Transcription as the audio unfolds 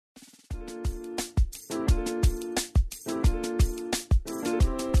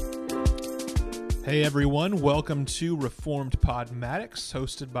Hey everyone, welcome to Reformed Podmatics,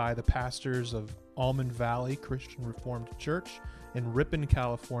 hosted by the pastors of Almond Valley Christian Reformed Church in Ripon,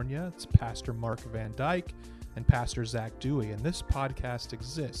 California. It's Pastor Mark Van Dyke and Pastor Zach Dewey, and this podcast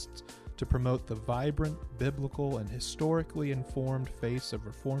exists to promote the vibrant, biblical, and historically informed face of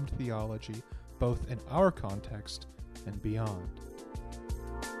Reformed theology, both in our context and beyond.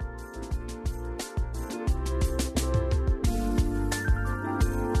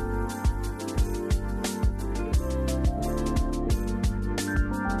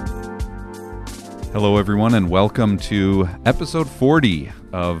 Hello, everyone, and welcome to episode 40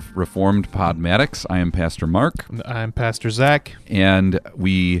 of Reformed Podmatics. I am Pastor Mark. I'm Pastor Zach. And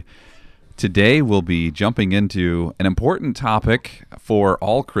we today will be jumping into an important topic for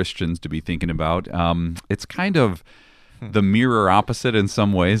all Christians to be thinking about. It's kind of the mirror opposite in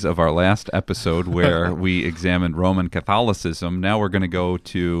some ways of our last episode where we examined Roman Catholicism. Now we're going to go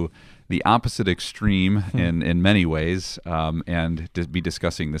to the opposite extreme in many ways, and to be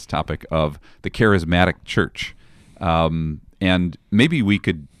discussing this topic of the Charismatic Church. And maybe we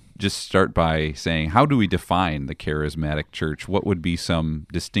could just start by saying, how do we define the Charismatic Church? What would be some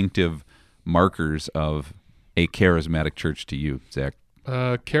distinctive markers of a Charismatic Church to you, Zach?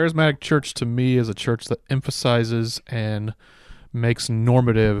 Charismatic Church to me is a church that emphasizes and makes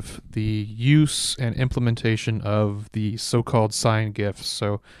normative the use and implementation of the so-called sign gifts.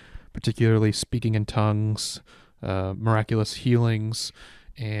 So particularly speaking in tongues, miraculous healings,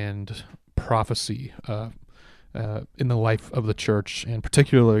 and prophecy in the life of the church, and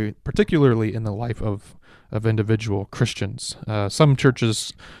particularly in the life of individual Christians. Some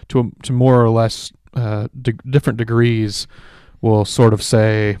churches, to more or less different degrees, will sort of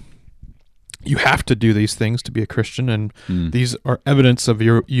say, you have to do these things to be a Christian, and these are evidence of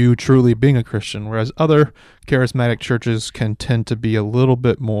you truly being a Christian, whereas other charismatic churches can tend to be a little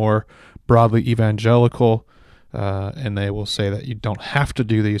bit more broadly evangelical, and they will say that you don't have to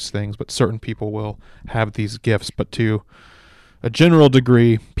do these things, but certain people will have these gifts. But to a general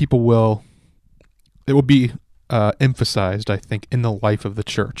degree, it will be emphasized, I think, in the life of the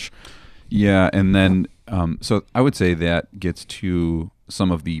church. Yeah, and then, so I would say that gets to some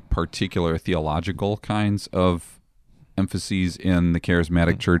of the particular theological kinds of emphases in the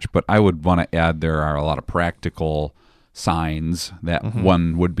charismatic church, but I would want to add there are a lot of practical signs that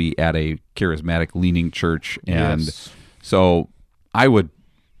one would be at a charismatic leaning church. And so I would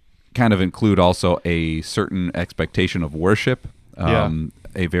kind of include also a certain expectation of worship, a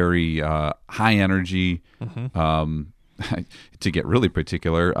very high energy, to get really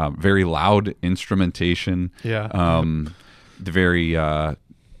particular, very loud instrumentation, the very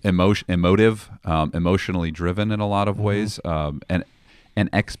emotive, emotionally driven in a lot of ways, and an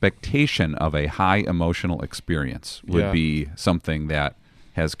expectation of a high emotional experience would be something that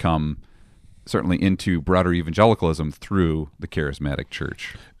has come certainly into broader evangelicalism through the charismatic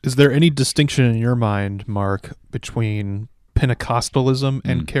church. Is there any distinction in your mind, Mark, between Pentecostalism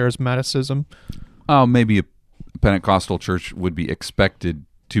and charismaticism? Maybe a Pentecostal church would be expected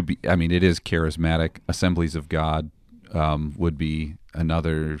to be, I mean, it is charismatic. Assemblies of God would be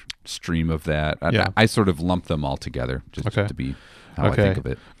another stream of that. I sort of lump them all together just to be how I think of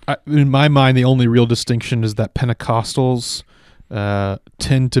it. In my mind, the only real distinction is that Pentecostals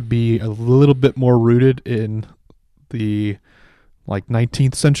tend to be a little bit more rooted in the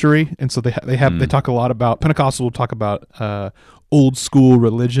 19th century, and so they talk a lot about, Pentecostals will talk about old school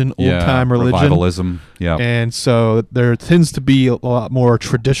religion, old time religion, revivalism, and so there tends to be a lot more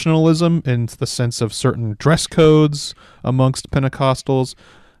traditionalism in the sense of certain dress codes amongst Pentecostals,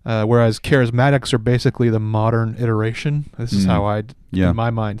 whereas charismatics are basically the modern iteration. This is how I, in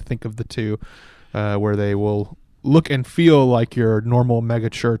my mind, think of the two, where they will look and feel like your normal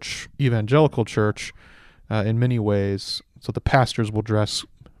megachurch evangelical church in many ways. So the pastors will dress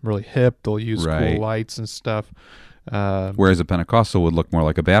really hip, they'll use cool lights and stuff. Whereas a Pentecostal would look more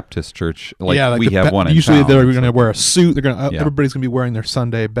like a Baptist church, we have one in usually town. They're going to wear a suit. They're going to everybody's going to be wearing their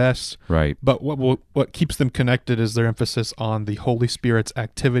Sunday best. Right. But what keeps them connected is their emphasis on the Holy Spirit's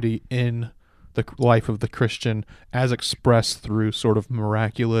activity in the life of the Christian, as expressed through sort of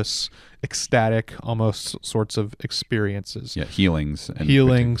miraculous, ecstatic, almost sorts of experiences. Yeah, healings,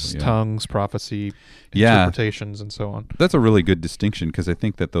 tongues, prophecy, interpretations, and so on. That's a really good distinction, because I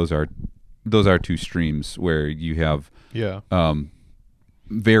think that those are two streams where you have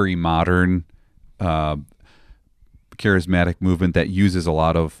very modern charismatic movement that uses a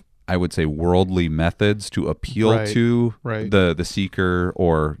lot of, I would say, worldly methods to appeal to the seeker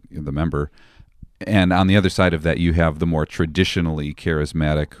or the member. And on the other side of that, you have the more traditionally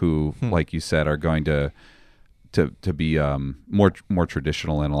charismatic who, like you said, are going to to be more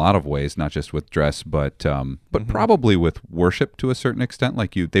traditional in a lot of ways, not just with dress, but probably with worship to a certain extent.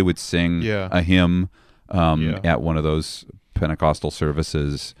 Like they would sing a hymn at one of those Pentecostal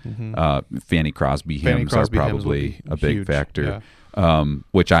services. Fanny Crosby hymns are probably a big huge, factor,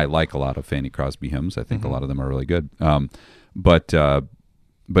 which I like a lot of Fanny Crosby hymns. I think a lot of them are really good. But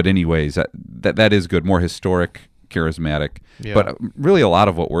anyways, that is good. More historic, charismatic. Yeah. But really, a lot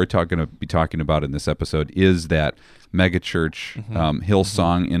of what we're talking about in this episode is that megachurch,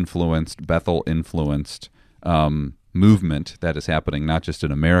 Hillsong influenced, Bethel influenced movement that is happening not just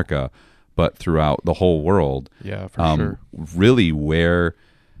in America, but throughout the whole world. Yeah, for sure. Really, where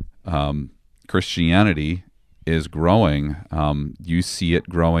Christianity is growing, you see it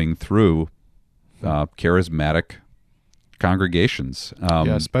growing through charismatic congregations.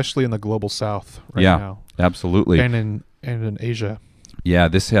 Especially in the global South now. Absolutely. And in Asia. Yeah,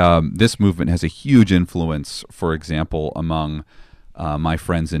 this movement has a huge influence, for example, among my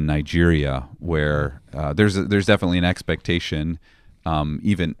friends in Nigeria, where there's definitely an expectation,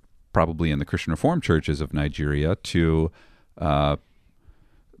 even probably in the Christian Reformed churches of Nigeria, to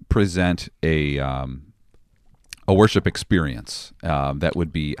present a worship experience that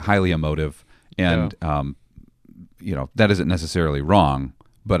would be highly emotive, and that isn't necessarily wrong,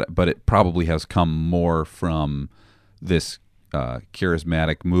 but it probably has come more from this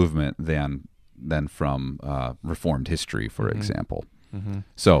charismatic movement than from Reformed history, for example.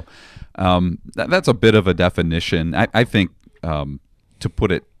 So that's a bit of a definition. I think, to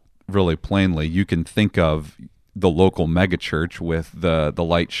put it really plainly, you can think of the local megachurch with the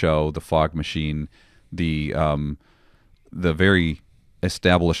light show, the fog machine, the very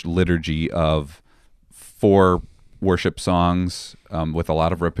established liturgy of 4 worship songs with a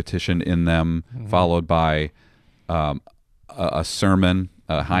lot of repetition in them, followed by a sermon,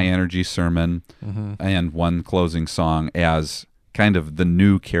 a high-energy sermon, and one closing song as kind of the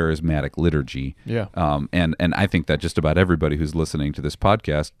new charismatic liturgy. Yeah. And I think that just about everybody who's listening to this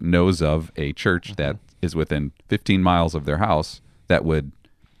podcast knows of a church that is within 15 miles of their house that would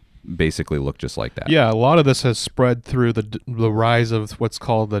basically look just like that. Yeah, a lot of this has spread through the rise of what's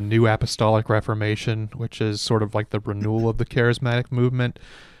called the New Apostolic Reformation, which is sort of like the renewal of the charismatic movement.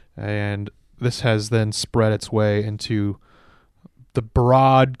 And this has then spread its way into the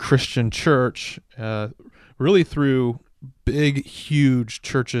broad Christian church, really through big, huge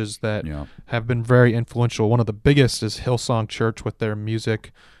churches that have been very influential. One of the biggest is Hillsong Church with their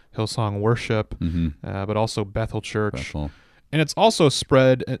music, Hillsong Worship, but also Bethel Church. And it's also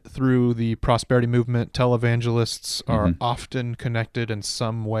spread through the prosperity movement. Televangelists are often connected in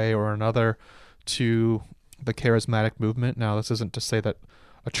some way or another to the charismatic movement. Now, this isn't to say that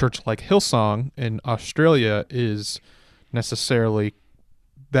a church like Hillsong in Australia is necessarily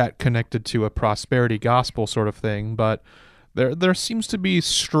that connected to a prosperity gospel sort of thing, but there seems to be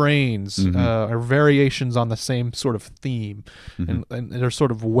strains or variations on the same sort of theme, and there's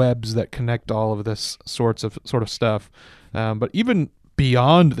sort of webs that connect all of this sort of stuff. But even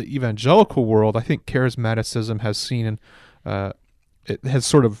beyond the evangelical world, I think charismaticism has seen, it has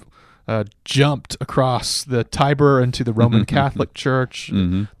sort of jumped across the Tiber into the Roman Catholic Church.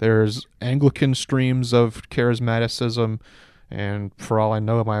 There's Anglican streams of charismaticism, and for all I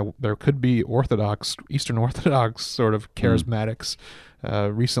know, there could be Eastern Orthodox sort of charismatics.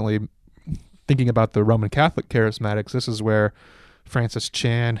 Recently, thinking about the Roman Catholic charismatics, this is where Francis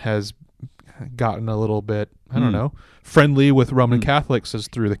Chan has gotten a little bit, I don't know, friendly with Roman Catholics, is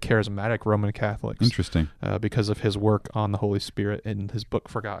through the charismatic Roman Catholics. Interesting. Because of his work on the Holy Spirit in his book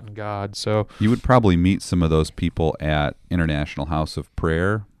Forgotten God. So you would probably meet some of those people at International House of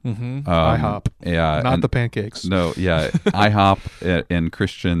Prayer. IHOP. Yeah, not the pancakes. No, yeah. IHOP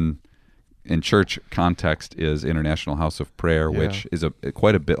in church context is International House of Prayer, which is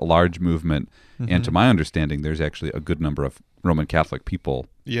quite a large movement. And to my understanding, there's actually a good number of Roman Catholic people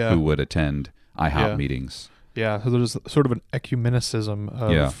who would attend IHOP meetings. Yeah, so there's sort of an ecumenicism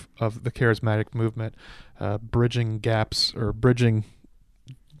of the charismatic movement, bridging gaps or bridging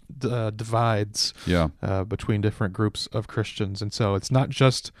divides between different groups of Christians. And so it's not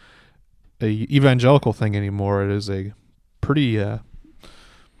just a evangelical thing anymore. It is a pretty, it's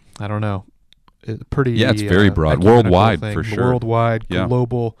very broad, worldwide thing, for sure. Worldwide,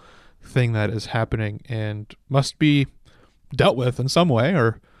 global thing that is happening and must be dealt with in some way,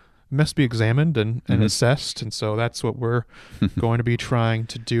 or must be examined and assessed. And so that's what we're going to be trying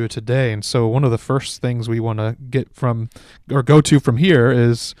to do today. And so one of the first things we want to get from or go to from here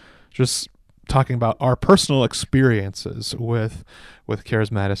is just talking about our personal experiences with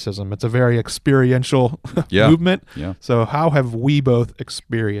charismaticism. It's a very experiential movement. So how have we both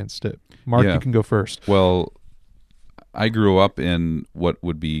experienced it? Mark, you can go first. Well, I grew up in what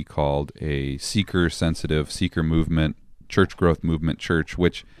would be called a seeker-sensitive, seeker movement, church growth movement church,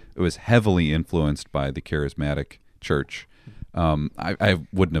 which it was heavily influenced by the Charismatic church. I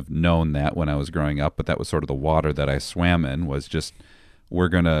wouldn't have known that when I was growing up, but that was sort of the water that I swam in, was just, we're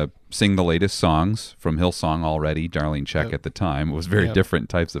going to sing the latest songs from Hillsong already. Darlene Check at the time. It was very different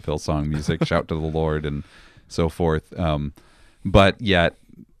types of Hillsong music, Shout to the Lord and so forth. But yet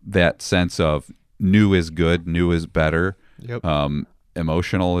that sense of new is good, new is better,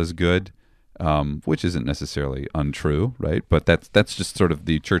 emotional is good, which isn't necessarily untrue, right? But that's just sort of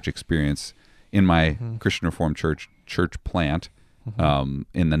the church experience in my Christian Reformed church plant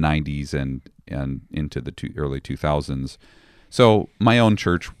in the 90s and into the early 2000s. So my own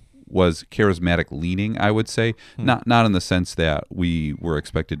church was charismatic leaning, I would say, not in the sense that we were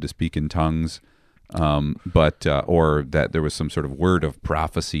expected to speak in tongues, but or that there was some sort of word of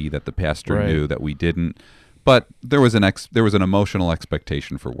prophecy that the pastor knew that we didn't. But there was an emotional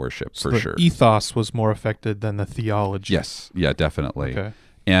expectation for worship, so for sure. The ethos was more affected than the theology. Yes, yeah, definitely. Okay.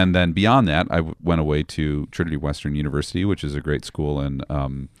 And then beyond that, I went away to Trinity Western University, which is a great school in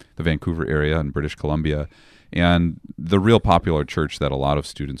the Vancouver area in British Columbia. And the real popular church that a lot of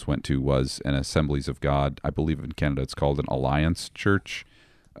students went to was an Assemblies of God. I believe in Canada it's called an Alliance Church.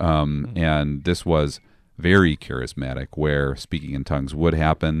 And this was very charismatic, where speaking in tongues would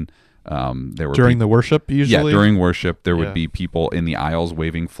happen. There were during the worship, usually? Yeah, during worship. There would be people in the aisles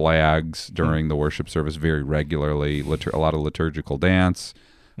waving flags during the worship service very regularly. A lot of liturgical dance.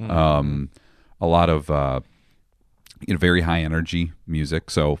 A lot of very high energy music.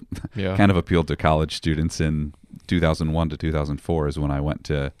 So kind of appealed to college students in 2001 to 2004 is when I went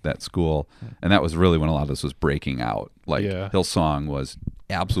to that school. And that was really when a lot of this was breaking out. Like Hillsong was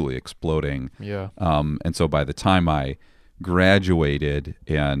absolutely exploding. And so by the time I graduated,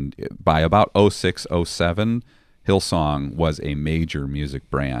 and by about 06, 07, Hillsong was a major music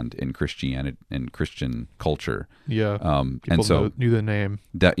brand in Christianity and Christian culture. People and so knew the name.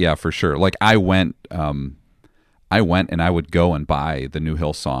 For sure. Like I went and I would go and buy the new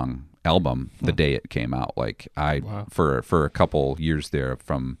Hillsong album the day it came out. Like for a couple years there,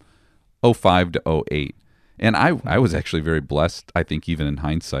 from 05 to 08. And I was actually very blessed. I think even in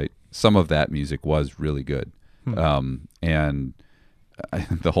hindsight, some of that music was really good. And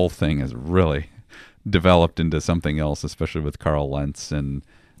the whole thing has really developed into something else, especially with Carl Lentz and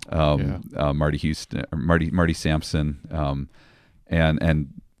Marty Sampson, and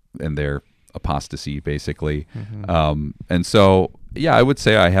their apostasy, basically. And so, I would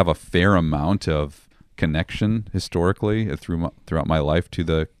say I have a fair amount of connection historically throughout my life to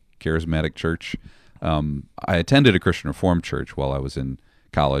the Charismatic Church. I attended a Christian Reformed church while I was in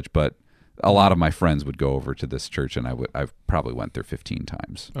college, but a lot of my friends would go over to this church, and I probably went there 15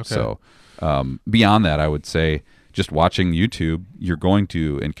 times. Okay. So beyond that, I would say just watching YouTube, you're going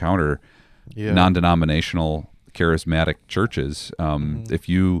to encounter non-denominational charismatic churches. If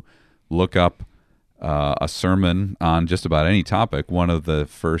you look up a sermon on just about any topic, one of the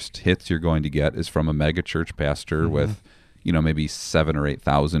first hits you're going to get is from a mega church pastor with maybe 7,000 or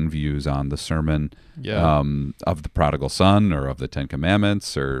 8,000 views on the sermon of the prodigal son or of the Ten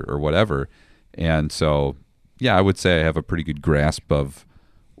Commandments or whatever. And so, I would say I have a pretty good grasp of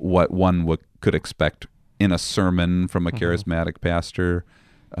what one could expect in a sermon from a charismatic pastor.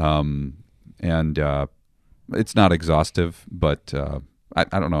 And it's not exhaustive, but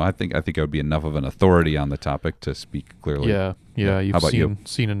I don't know. I think I would be enough of an authority on the topic to speak clearly. You've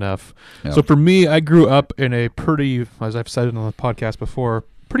seen enough. Yeah. So for me, I grew up in a pretty, as I've said on the podcast before,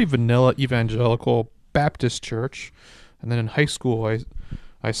 pretty vanilla evangelical Baptist church. And then in high school,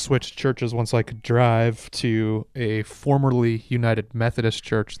 I switched churches once I could drive to a formerly United Methodist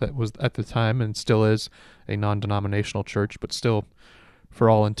church that was at the time and still is a non-denominational church, but still, for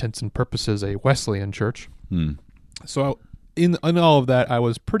all intents and purposes, a Wesleyan church. So in all of that, I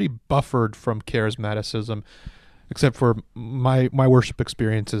was pretty buffered from charismaticism, except for my worship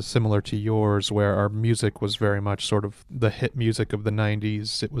experience is similar to yours, where our music was very much sort of the hit music of the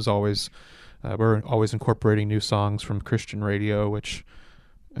 90s. It was always, we're always incorporating new songs from Christian radio, which,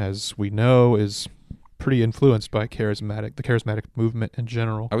 as we know, is pretty influenced by the charismatic movement in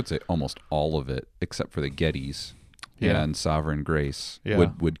general. I would say almost all of it, except for the Gettys and Sovereign Grace,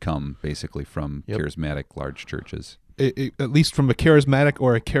 would come basically from charismatic large churches. At least from a charismatic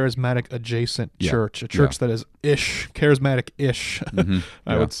or a charismatic adjacent church, a church that is charismatic-ish,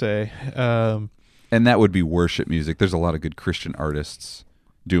 I would say. And that would be worship music. There's a lot of good Christian artists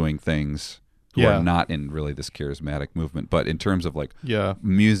doing things who are not in really this charismatic movement. But in terms of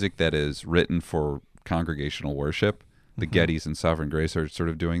music that is written for congregational worship, the Gettys and Sovereign Grace are sort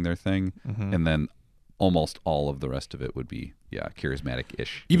of doing their thing. And then almost all of the rest of it would be,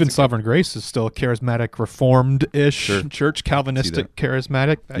 charismatic-ish. Even Sovereign Grace is still a charismatic, reformed-ish church, Calvinistic,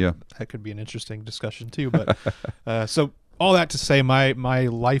 charismatic. That could be an interesting discussion too. But so all that to say, my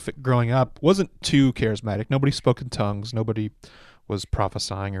life growing up wasn't too charismatic. Nobody spoke in tongues. Nobody was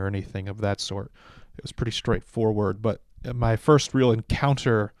prophesying or anything of that sort. It was pretty straightforward. But my first real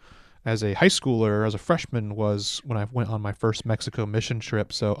encounter as a high schooler, as a freshman, was when I went on my first Mexico mission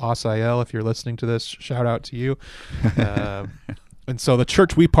trip. So Asael, if you're listening to this, shout out to you. And so the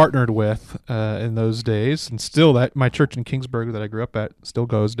church we partnered with in those days, and still that my church in Kingsburg that I grew up at still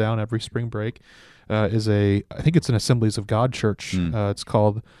goes down every spring break, I think it's an Assemblies of God church. It's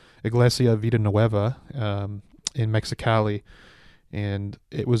called Iglesia Vida Nueva in Mexicali, and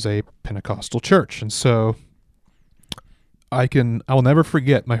it was a Pentecostal church. And so I'll never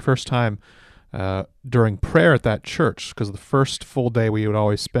forget my first time during prayer at that church, because the first full day we would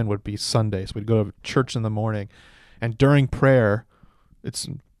always spend would be Sundays. We'd go to church in the morning, and during prayer, it's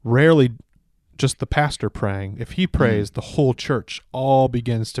rarely just the pastor praying. If he prays, the whole church all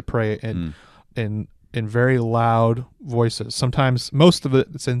begins to pray in very loud voices. Sometimes, most of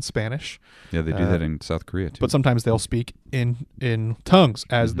it's in Spanish. Yeah, they do that in South Korea too. But sometimes they'll speak in tongues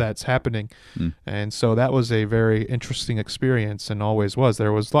as that's happening. And so that was a very interesting experience, and always was.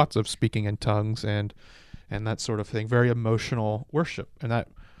 There was lots of speaking in tongues and that sort of thing. Very emotional worship, and that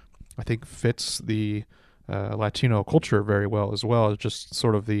I think fits the Latino culture very well as well. It's just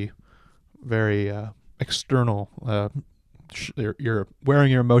sort of the very external. You're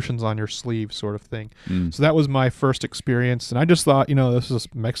wearing your emotions on your sleeve sort of thing. So that was my first experience, and I just thought, this is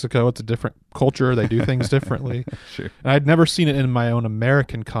Mexico. It's a different culture. They do things differently. Sure. And I'd never seen it in my own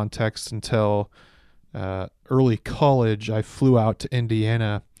American context until early college. I flew out to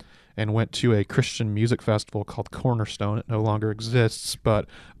Indiana and went to a Christian music festival called Cornerstone. It no longer exists, but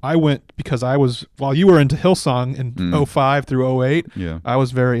I went because while you were into Hillsong in 05 through 08, I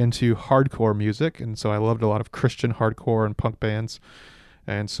was very into hardcore music, and so I loved a lot of Christian hardcore and punk bands.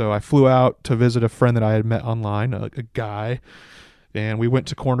 And so I flew out to visit a friend that I had met online, a guy, and we went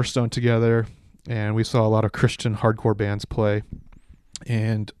to Cornerstone together, and we saw a lot of Christian hardcore bands play.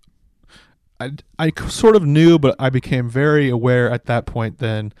 And I sort of knew, but I became very aware at that point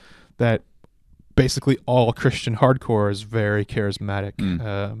then that basically all Christian hardcore is very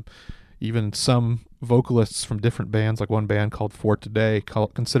charismatic. Even some vocalists from different bands, like one band called For Today,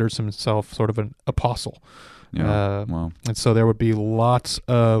 considers himself sort of an apostle. Wow. And so there would be lots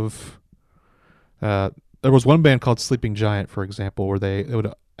of... there was one band called Sleeping Giant, for example, where they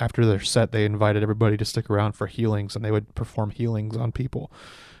would, after their set, they invited everybody to stick around for healings, and they would perform healings on people.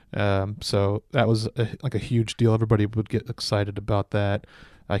 So that was like a huge deal. Everybody would get excited about that.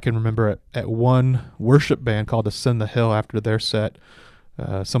 I can remember at one worship band called Ascend the Hill, after their set,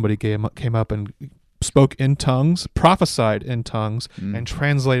 somebody came up and spoke in tongues, prophesied in tongues, and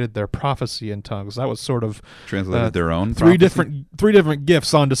translated their prophecy in tongues. That was sort of translated their own three prophecy? different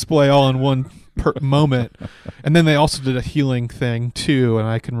gifts on display all in one moment. And then they also did a healing thing too. And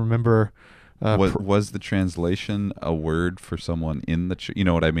I can remember. Was the translation a word for someone in the church? You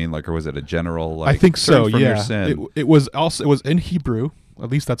know what I mean? Like, or was it a general? Like, I think so. from Yeah, your sin? it was in Hebrew. At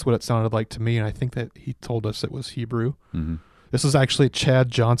least that's what it sounded like to me. And I think that he told us it was Hebrew. This is actually Chad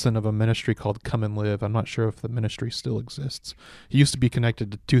Johnson of a ministry called Come and Live. I'm not sure if the ministry still exists. He used to be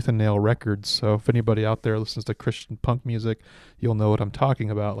connected to Tooth and Nail Records. So if anybody out there listens to Christian punk music, you'll know what I'm talking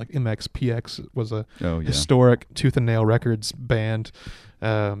about. Like MXPX was a historic Tooth and Nail Records band.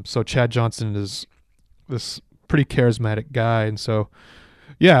 So Chad Johnson is this pretty charismatic guy. And so,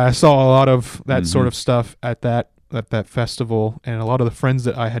 yeah, I saw a lot of that sort of stuff at that festival. And a lot of the friends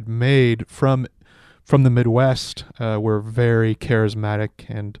that I had made from the Midwest were very charismatic,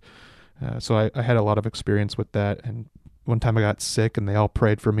 and so I had a lot of experience with that. And one time I got sick, and they all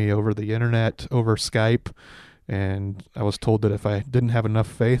prayed for me over the internet, over Skype, and I was told that if I didn't have enough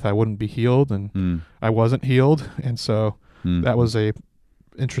faith, I wouldn't be healed, and I wasn't healed. And so that was a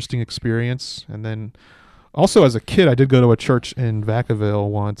interesting experience. And then also as a kid, I did go to a church in Vacaville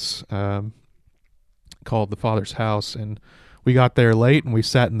once called the Father's House, and we got there late, and we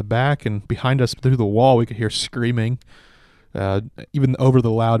sat in the back, and behind us through the wall we could hear screaming, even over the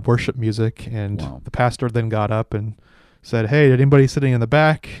loud worship music. And the pastor then got up and said, "Hey, did anybody sitting in the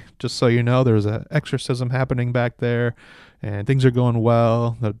back, just so you know, there's an exorcism happening back there, and things are going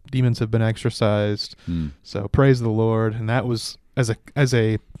well. The demons have been exorcised. So praise the Lord." And that was,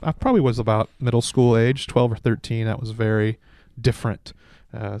 I probably was about middle school age, 12 or 13. That was very different.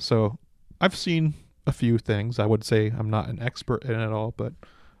 So I've seen a few things. I would say I'm not an expert in it all, but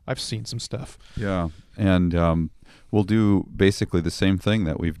I've seen some stuff. Yeah, and we'll do basically the same thing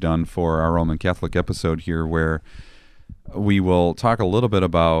that we've done for our Roman Catholic episode here, where we will talk a little bit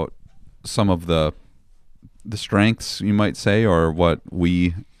about some of the strengths, you might say, or what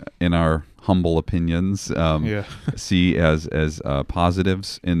we, in our humble opinions, see as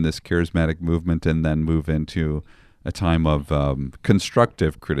positives in this charismatic movement, and then move into a time of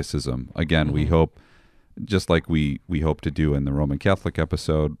constructive criticism. Again, we hope, just like we hope to do in the Roman Catholic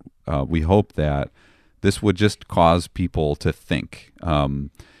episode, we hope that this would just cause people to think.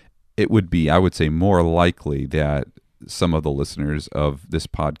 It would be, I would say, more likely that some of the listeners of this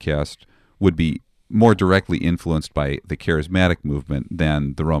podcast would be more directly influenced by the charismatic movement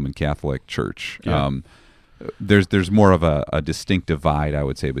than the Roman Catholic Church. Yeah. There's more of a distinct divide, I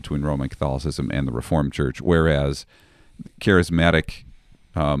would say, between Roman Catholicism and the Reformed Church, whereas charismatic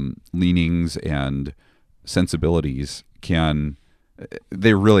leanings and sensibilities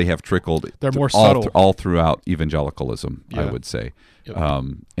they really have trickled. They're more subtle all throughout evangelicalism, I would say. Yep.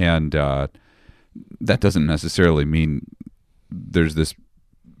 And that doesn't necessarily mean there's this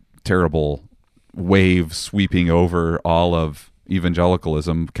terrible wave sweeping over all of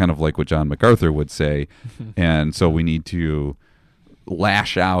evangelicalism, kind of like what John MacArthur would say. And so we need to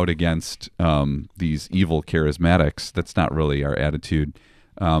lash out against these evil charismatics. That's not really our attitude.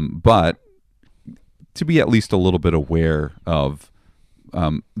 But to be at least a little bit aware of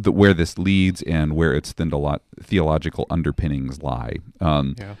where this leads and where its theological underpinnings lie.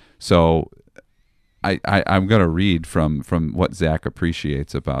 So I'm going to read from what Zach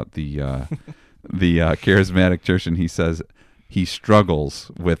appreciates about the charismatic church, and he says he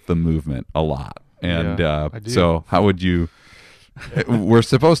struggles with the movement a lot. And so how would you... We're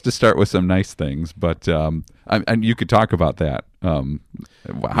supposed to start with some nice things, but and you could talk about that.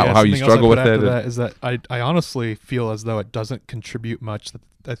 How you struggle with it. That is that I honestly feel as though it doesn't contribute much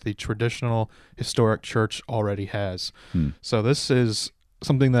that the traditional historic church already has. So this is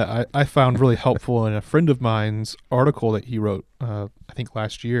something that I found really helpful in a friend of mine's article that he wrote, I think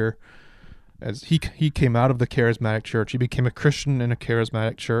last year. As he came out of the charismatic church, he became a Christian in a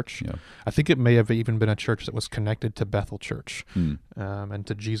charismatic church. Yeah. I think it may have even been a church that was connected to Bethel Church and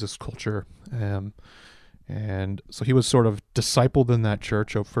to Jesus culture. And so he was sort of discipled in that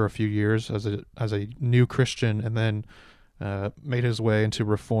church for a few years as a new Christian, and then made his way into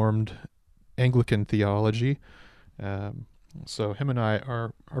Reformed Anglican theology. So him and I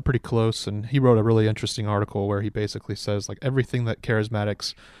are pretty close, and he wrote a really interesting article where he basically says, like, everything that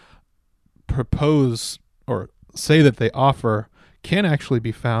charismatics propose or say that they offer can actually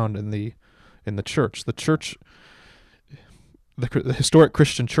be found in the church. The historic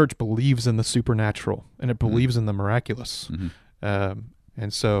Christian church believes in the supernatural, and it believes in the miraculous. And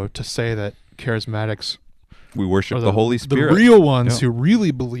so to say that charismatics, we worship the Holy Spirit, the real ones who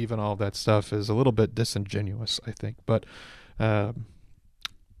really believe in all that stuff, is a little bit disingenuous, I think. But I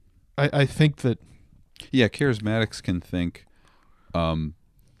think that charismatics can think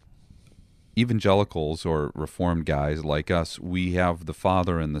evangelicals or Reformed guys like us, we have the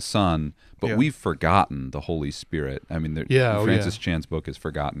Father and the Son, but we've forgotten the Holy Spirit. I mean, Francis Chan's book is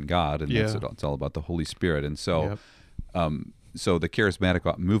Forgotten God, and it's all about the Holy Spirit. And so so the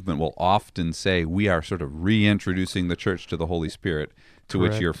charismatic movement will often say we are sort of reintroducing the church to the Holy Spirit, to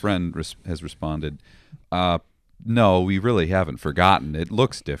which your friend has responded, no, we really haven't forgotten. It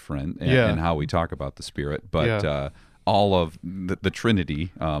looks different in how we talk about the Spirit, but all of the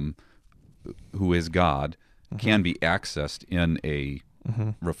Trinity, who is God, can be accessed in a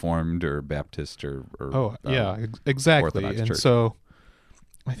Reformed or Baptist or exactly. Orthodox and church. So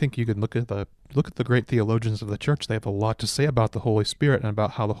I think you can look at the great theologians of the church. They have a lot to say about the Holy Spirit and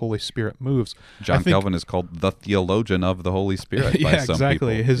about how the Holy Spirit moves. John Calvin is called the theologian of the Holy Spirit by some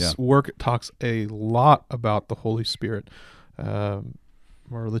exactly. people. His work talks a lot about the Holy Spirit.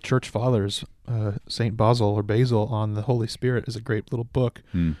 Or the church fathers, St. Basil on the Holy Spirit is a great little book.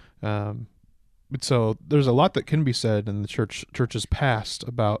 So there's a lot that can be said in the church's past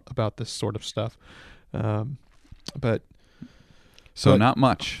about this sort of stuff. But not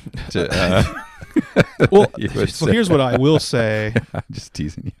much. So here's what I will say. I'm just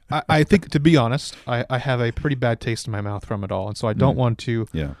teasing you. I think, to be honest, I have a pretty bad taste in my mouth from it all, and so I don't want to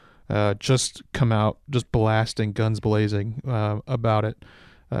just come out just blasting, guns blazing about it.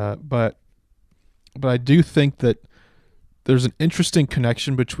 But I do think that there's an interesting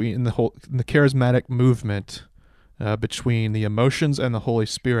connection in the charismatic movement between the emotions and the Holy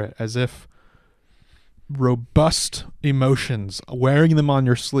Spirit, as if robust emotions, wearing them on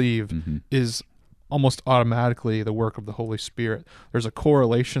your sleeve, is almost automatically the work of the Holy Spirit. There's a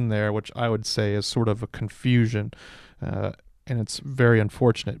correlation there, which I would say is sort of a confusion. and it's very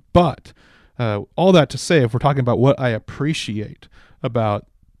unfortunate. But all that to say, if we're talking about what I appreciate about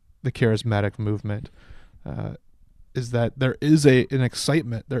the charismatic movement, is that there is an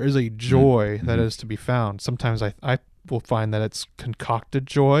excitement, there is a joy that is to be found. Sometimes I will find that it's concocted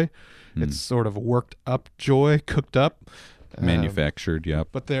joy, it's sort of worked up joy, cooked up, manufactured. Yep.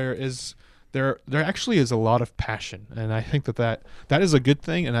 But there actually is a lot of passion, and I think that is a good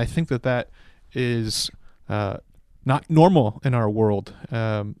thing, and I think that is not normal in our world,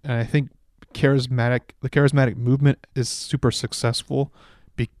 and I think the charismatic movement is super successful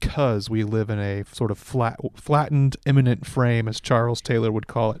because we live in a sort of flattened, immanent frame, as Charles Taylor would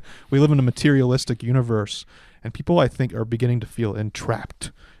call it. We live in a materialistic universe, and people, I think, are beginning to feel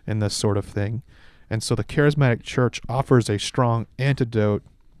entrapped in this sort of thing. And so the charismatic church offers a strong antidote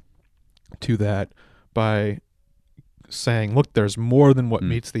to that by saying, look, there's more than what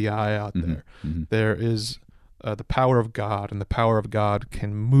meets the eye out there. There is the power of God, and the power of God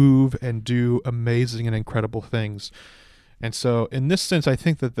can move and do amazing and incredible things. And so in this sense, I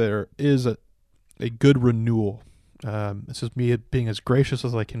think that there is a good renewal. This is me being as gracious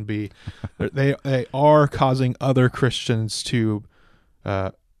as I can be. They are causing other Christians to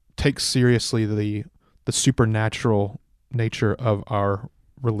take seriously the supernatural nature of our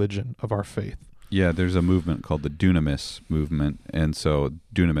religion, of our faith. Yeah, there's a movement called the dunamis movement, and so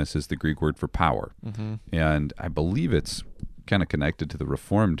dunamis is the Greek word for power, and I believe it's kind of connected to the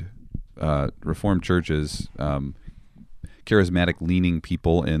Reformed churches. Charismatic leaning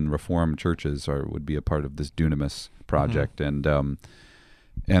people in Reformed churches would be a part of this dunamis project, and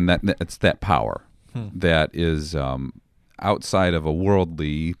that it's that power that is outside of a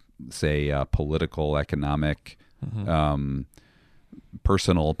worldly, say, political, economic,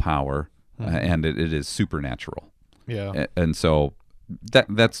 personal power, and it is supernatural. Yeah, and so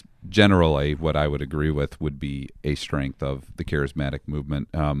that's generally what I would agree with would be a strength of the charismatic movement.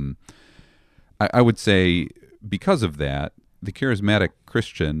 I would say, because of that, the charismatic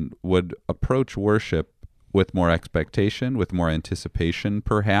Christian would approach worship with more expectation, with more anticipation,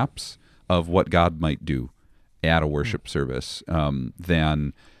 perhaps, of what God might do at a worship service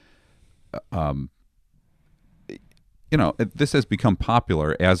than, this has become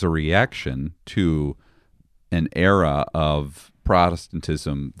popular as a reaction to an era of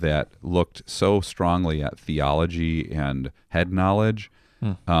Protestantism that looked so strongly at theology and head knowledge.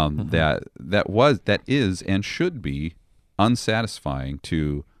 That is and should be unsatisfying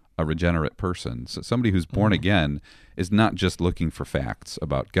to a regenerate person. So somebody who's born again is not just looking for facts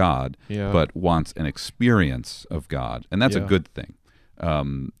about God, but wants an experience of God, and that's a good thing.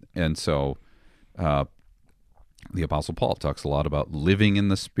 And so the Apostle Paul talks a lot about living in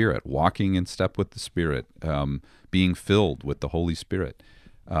the Spirit, walking in step with the Spirit, being filled with the Holy Spirit.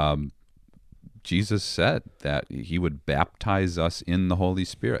 Jesus said that he would baptize us in the Holy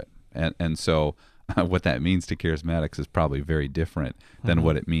Spirit. And so what that means to charismatics is probably very different than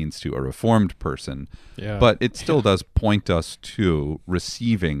what it means to a Reformed person. Yeah. But it still does point us to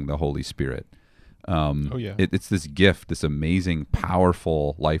receiving the Holy Spirit. It's this gift, this amazing,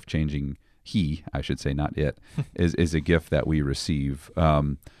 powerful, life-changing I should say, not it, is a gift that we receive.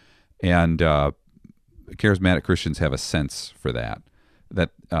 And charismatic Christians have a sense for that.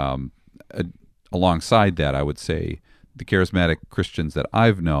 Alongside that, I would say the charismatic Christians that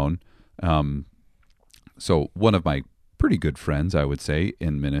I've known, so one of my pretty good friends, I would say,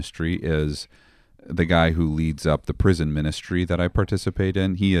 in ministry is the guy who leads up the prison ministry that I participate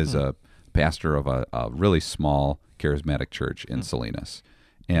in. He is a pastor of a really small charismatic church in Salinas.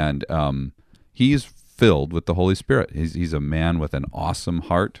 And he's filled with the Holy Spirit. He's a man with an awesome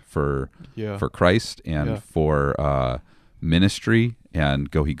heart for Christ and for ministry, and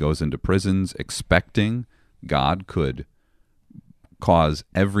he goes into prisons expecting God could cause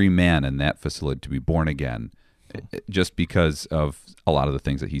every man in that facility to be born again, just because of a lot of the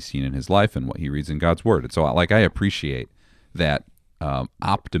things that he's seen in his life and what he reads in God's Word. And so, I appreciate that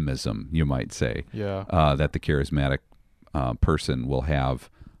optimism, you might say, that the charismatic person will have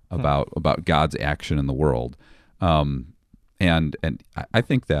about God's action in the world, and I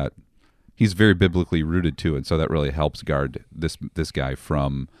think that he's very biblically rooted too, and so that really helps guard this guy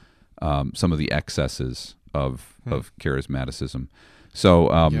from some of the excesses of charismaticism.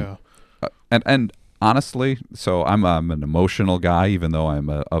 So and honestly, so I'm an emotional guy, even though I'm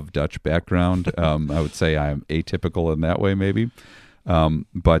of Dutch background. I would say I'm atypical in that way, maybe,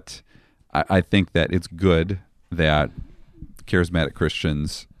 but I think that it's good that charismatic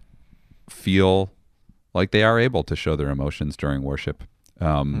Christians feel like they are able to show their emotions during worship.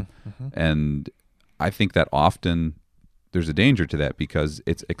 And I think that often there's a danger to that because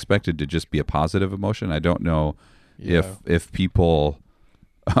it's expected to just be a positive emotion. I don't know Yeah. if people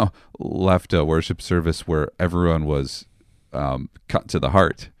left a worship service where everyone was cut to the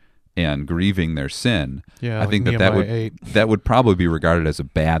heart and grieving their sin, Yeah, I like think that Nehemiah 8. that would probably be regarded as a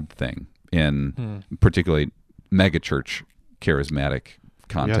bad thing in particularly megachurch charismatic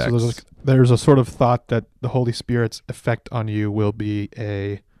context. Yeah, so there's a sort of thought that the Holy Spirit's effect on you will be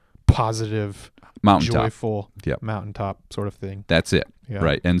a positive, Mountaintop. joyful Yep. mountaintop sort of thing. That's it. Yeah.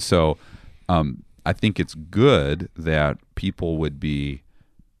 Right. And so I think it's good that people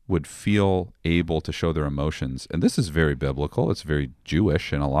would feel able to show their emotions. And this is very biblical. It's very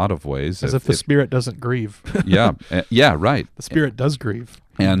Jewish in a lot of ways. As if the Spirit doesn't grieve. Yeah. Yeah, right. The Spirit does grieve.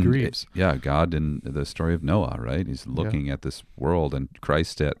 And He grieves. God in the story of Noah, right? He's looking at this world, and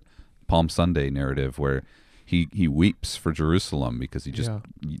Christ at Palm Sunday narrative where he weeps for Jerusalem because he just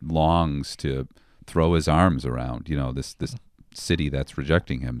longs to throw his arms around, this city that's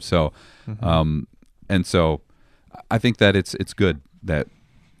rejecting him. So, and so I think that it's good that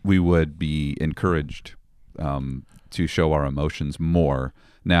we would be encouraged to show our emotions more.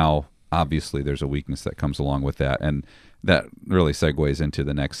 Now, obviously, there's a weakness that comes along with that, and that really segues into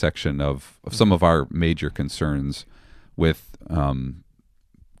the next section of some of our major concerns with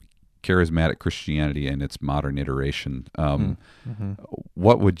charismatic Christianity and its modern iteration.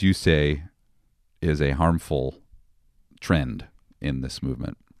 What would you say is a harmful trend in this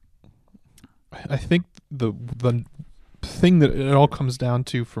movement? I think the thing that it all comes down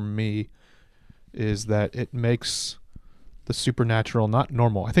to for me is that it makes the supernatural not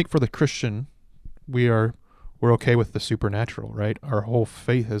normal. I think for the Christian, we're okay with the supernatural, right? Our whole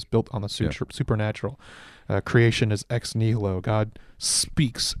faith is built on the supernatural. Creation is ex nihilo. God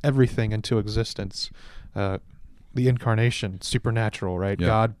speaks everything into existence. The incarnation, supernatural, right? Yeah.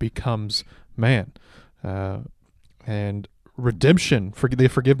 God becomes man. And redemption, the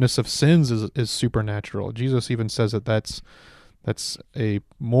forgiveness of sins is supernatural. Jesus even says that that's a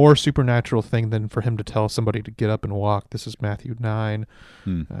more supernatural thing than for him to tell somebody to get up and walk. This is Matthew 9,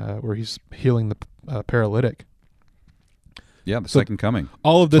 where he's healing the paralytic. Yeah, the second coming.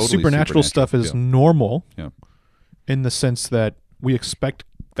 All of this Totally supernatural stuff is normal Yeah. in the sense that we expect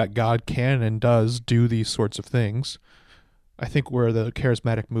that God can and does do these sorts of things. I think where the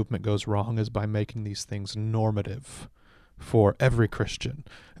charismatic movement goes wrong is by making these things normative for every Christian,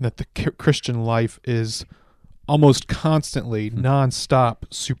 and that the Christian life is almost constantly, nonstop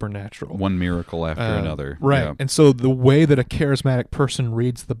supernatural. One miracle after another. Right. Yeah. And so the way that a charismatic person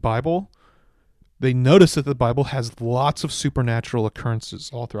reads the Bible, they notice that the Bible has lots of supernatural occurrences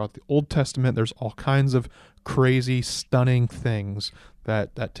all throughout the Old Testament. There's all kinds of crazy, stunning things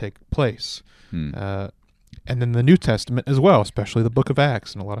that take place. And then the New Testament as well, especially the book of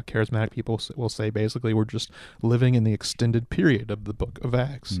Acts. And a lot of charismatic people will say basically we're just living in the extended period of the book of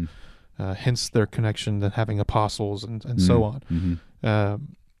Acts. Hence their connection to having apostles and so on.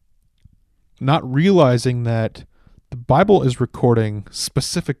 Not realizing that the Bible is recording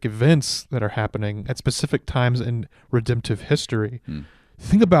specific events that are happening at specific times in redemptive history.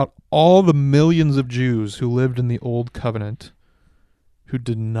 Think about all the millions of Jews who lived in the Old Covenant who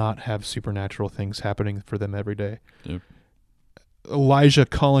did not have supernatural things happening for them every day. Yep. Elijah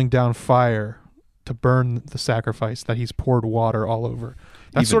calling down fire to burn the sacrifice that he's poured water all over.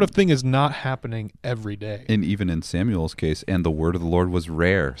 That sort of thing is not happening every day. And even in Samuel's case, and the word of the Lord was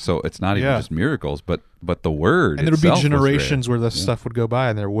rare. So it's not even just miracles, but the word and there would be itself generations was rare. where this stuff would go by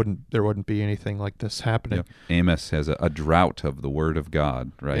and there wouldn't be anything like this happening. Yep. Amos has a drought of the word of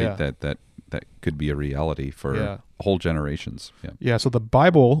God, right? Yeah. That could be a reality for whole generations. Yeah, so the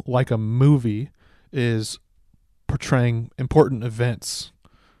Bible, like a movie, is portraying important events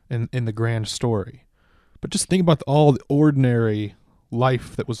in the grand story. But just think about all the ordinary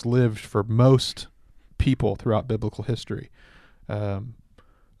life that was lived for most people throughout biblical history. A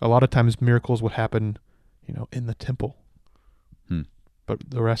lot of times miracles would happen, in the temple. But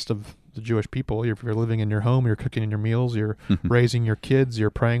the rest of the Jewish people, if you're living in your home, you're cooking in your meals, you're raising your kids, you're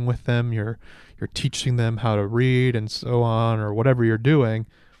praying with them, you're teaching them how to read and so on, or whatever you're doing.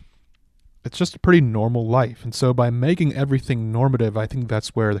 It's just a pretty normal life. And so by making everything normative, I think that's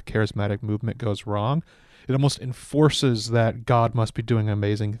where the charismatic movement goes wrong. It almost enforces that God must be doing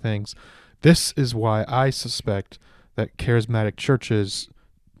amazing things. This is why I suspect that charismatic churches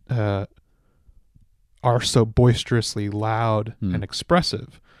are so boisterously loud and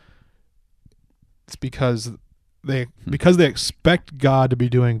expressive. It's because they expect God to be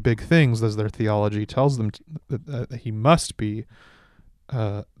doing big things, as their theology tells them that he must be.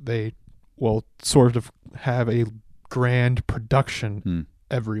 They will sort of have a grand production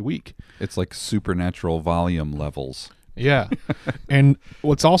every week. It's like supernatural volume levels. Yeah. And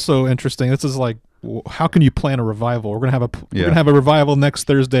what's also interesting, this is like how can you plan a revival? We're gonna have we're Yeah. gonna have a revival next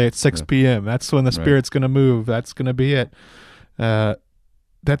Thursday at 6 Yeah. p.m. That's when the Right. Spirit's gonna move. That's gonna be it. That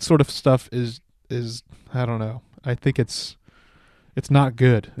sort of stuff is I don't know. I think it's not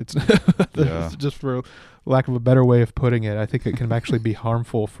good. It's Yeah. just for lack of a better way of putting it. I think it can actually be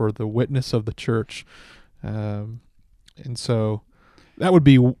harmful for the witness of the church, and so that would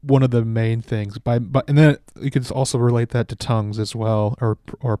be one of the main things. And then you could also relate that to tongues as well,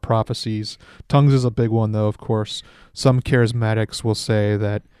 or prophecies. Tongues is a big one, though. Of course, some charismatics will say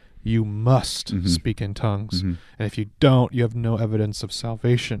that you must Mhm. speak in tongues, Mhm. and if you don't, you have no evidence of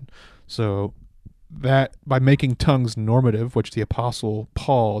salvation. So that by making tongues normative, which the Apostle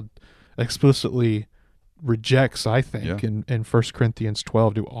Paul explicitly rejects, I think, Yeah. in 1 Corinthians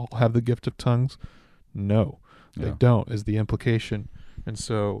 12, do all have the gift of tongues? No, they Yeah. don't, is the implication. And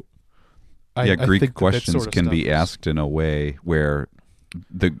so I Greek think that questions sort of can stuff be is- asked in a way where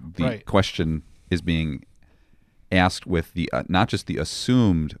the Right. question is being asked with the not just the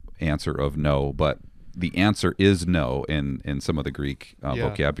assumed answer of no, but the answer is no in some of the Greek Yeah.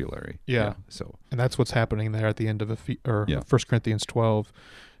 vocabulary. Yeah. So And that's what's happening there at the end of 1 Yeah. Corinthians 12.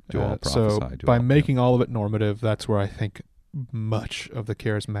 Do all So prophesy, do by all- making all of it normative, that's where I think much of the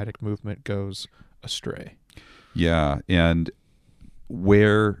charismatic movement goes astray. yeah, and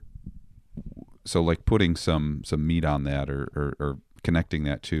where so like putting some meat on that or connecting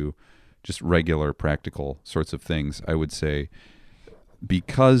that to just regular practical sorts of things, I would say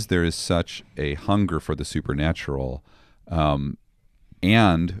because there is such a hunger for the supernatural,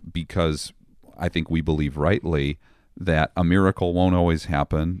 and because I think we believe rightly that a miracle won't always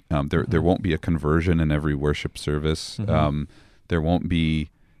happen. There won't be a conversion in every worship service. Mhm. There won't be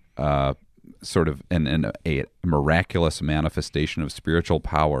sort of a miraculous manifestation of spiritual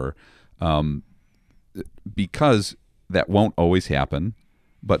power, because that won't always happen.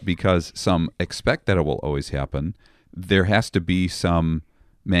 But because some expect that it will always happen, there has to be some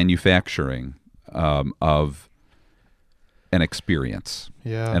manufacturing of an experience,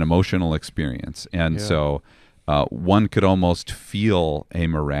 Yeah. an emotional experience. And Yeah. so one could almost feel a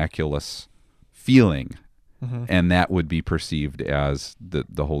miraculous feeling, Mhm. and that would be perceived as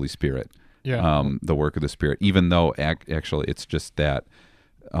the Holy Spirit, Yeah. the work of the Spirit, even though actually it's just that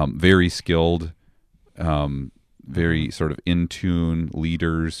very skilled, very sort of in tune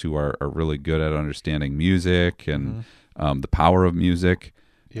leaders who are really good at understanding music and the power of music,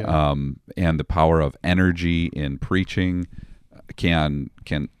 Yeah. and the power of energy in preaching can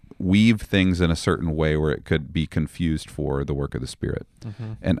weave things in a certain way where it could be confused for the work of the Spirit.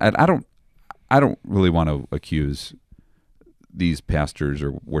 Mhm. And I don't really want to accuse these pastors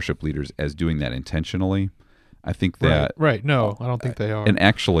or worship leaders as doing that intentionally. I think that Right. No, I don't think they are. and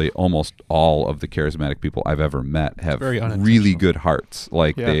actually almost all of the charismatic people I've ever met have very really unintentional. good hearts.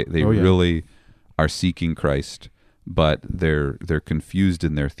 Like Yeah. they Oh, yeah. really are seeking Christ, but they're confused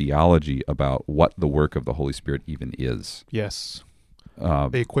in their theology about what the work of the Holy Spirit even is. Yes. Uh,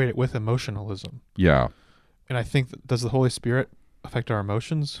 They equate it with emotionalism. yeah, And I think does the Holy Spirit affect our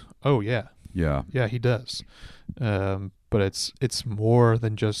emotions? Oh, yeah. yeah, Yeah, he does. But it's more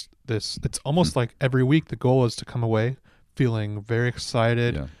than just this. It's almost like every week the goal is to come away feeling very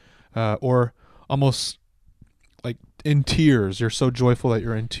excited, yeah, or almost like in tears. You're so joyful that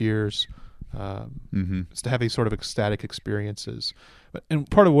you're in tears. mm-hmm. Is to have these sort of ecstatic experiences. And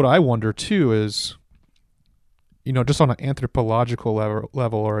part of what I wonder too is, just on an anthropological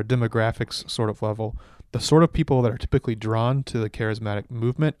level or a demographics sort of level, the sort of people that are typically drawn to the charismatic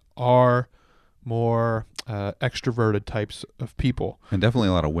movement are more extroverted types of people, And definitely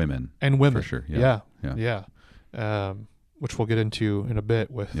a lot of women. and women For sure, yeah yeah. which we'll get into in a bit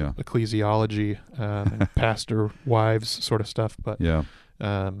with Yeah. ecclesiology and pastor wives sort of stuff. But Yeah,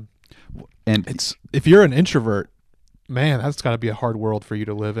 um, and it's if you're an introvert, man, that's got to be a hard world for you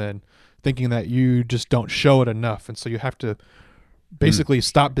to live in, thinking that you just don't show it enough, and so you have to basically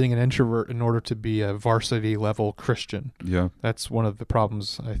stop being an introvert in order to be a varsity level Christian. yeah, That's one of the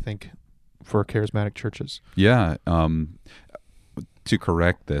problems, I think, for charismatic churches. yeah. To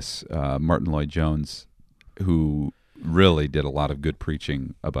correct this, Martin Lloyd-Jones, who really did a lot of good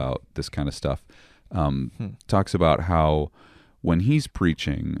preaching about this kind of stuff, talks about how when he's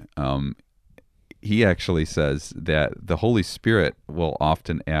preaching, he actually says that the Holy Spirit will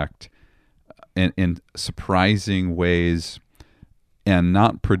often act in surprising ways and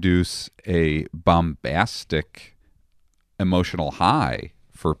not produce a bombastic emotional high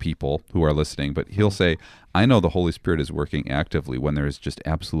for people who are listening, but he'll say, I know the Holy Spirit is working actively when there is just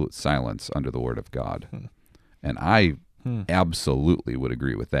absolute silence under the Word of God. And I absolutely would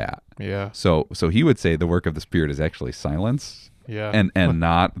agree with that. Yeah. So he would say the work of the Spirit is actually silence Yeah. and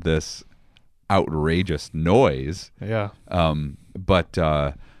not this outrageous noise. Yeah. But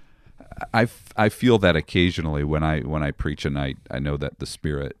I feel that occasionally when I preach, and I know that the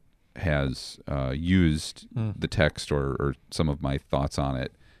Spirit has used the text or some of my thoughts on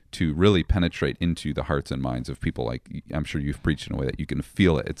it to really penetrate into the hearts and minds of people. Like, I'm sure you've preached in a way that you can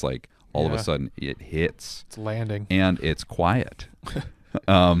feel it. It's like all of a sudden it hits. It's landing. And it's quiet.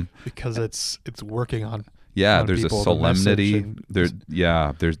 Because it's working on. Yeah, on there's a people, solemnity. the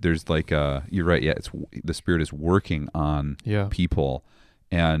There's like you're right. Yeah, it's the Spirit is working on people,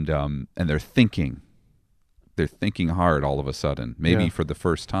 and they're thinking hard all of a sudden, maybe for the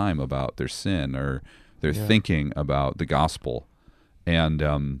first time about their sin, or they're thinking about the gospel,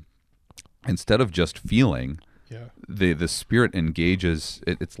 and instead of just feeling, the Spirit engages.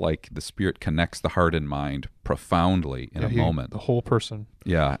 It's like the Spirit connects the heart and mind profoundly in a moment. The whole person.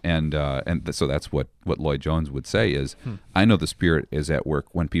 Yeah, so that's what Lloyd Jones would say is, I know the Spirit is at work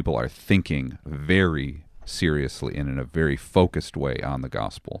when people are thinking very seriously and in a very focused way on the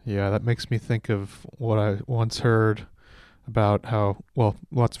gospel. Yeah, that makes me think of what I once heard about how, well,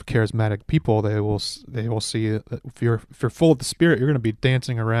 lots of charismatic people, they will see that if you're full of the Spirit, you're going to be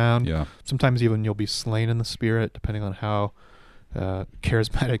dancing around. Yeah. Sometimes even you'll be slain in the Spirit, depending on how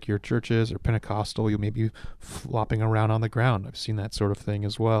charismatic your church is, or Pentecostal. You may be flopping around on the ground. I've seen that sort of thing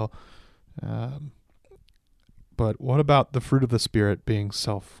as well. But what about the fruit of the Spirit being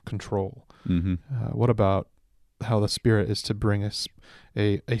self-control? Mm-hmm. What about how the Spirit is to bring us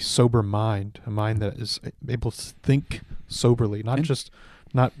a sober mind, a mind that is able to think soberly, not just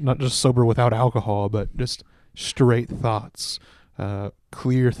sober without alcohol, but just straight thoughts,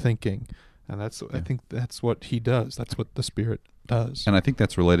 clear thinking, and I think that's what he does. That's what the Spirit does. And I think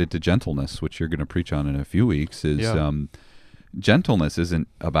that's related to gentleness, which you're going to preach on in a few weeks. Gentleness isn't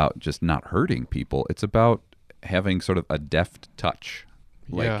about just not hurting people; it's about having sort of a deft touch,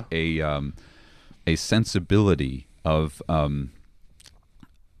 like a sensibility of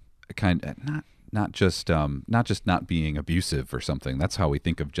not just not being abusive or something. That's how we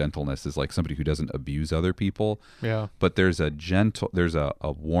think of gentleness, is like somebody who doesn't abuse other people. Yeah. But there's a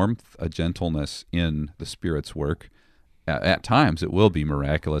warmth, a gentleness in the Spirit's work. At times it will be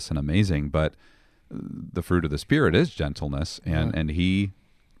miraculous and amazing, but the fruit of the Spirit is gentleness, and he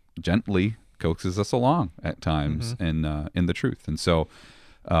gently coaxes us along at times in the truth. And so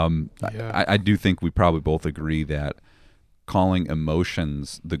I do think we probably both agree that calling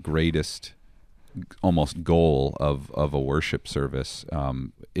emotions the greatest almost goal of a worship service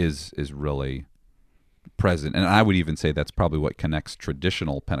is really present. And I would even say that's probably what connects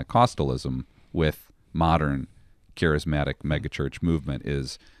traditional Pentecostalism with modern charismatic megachurch movement,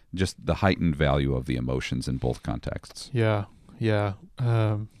 is just the heightened value of the emotions in both contexts. Yeah.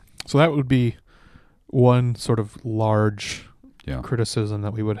 So that would be one sort of large criticism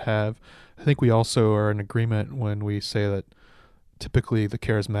that we would have. I think we also are in agreement when we say that typically the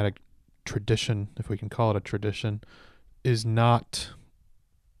charismatic tradition, if we can call it a tradition, is not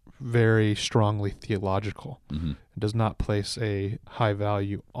very strongly theological. Mm-hmm. It does not place a high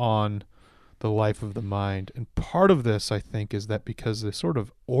value on the life of the mind. And part of this, I think, is that because the sort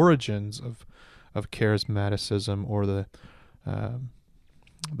of origins of charismaticism, or the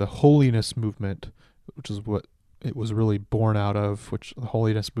holiness movement, which is what it was really born out of, which the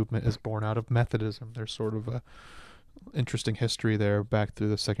holiness movement is born out of Methodism. There's sort of a interesting history there back through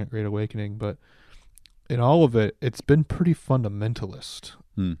the Second Great Awakening, but in all of it, it's been pretty fundamentalist,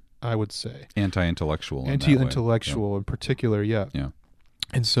 I would say. Anti-intellectual in particular, yeah.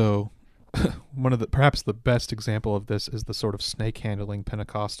 And so one of the, perhaps the best example of this is the sort of snake handling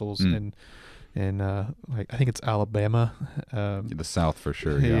Pentecostals in like, I think it's Alabama, the South for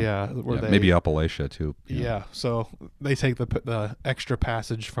sure. Maybe Appalachia too. Yeah. So they take the extra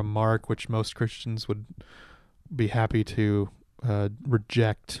passage from Mark, which most Christians would be happy to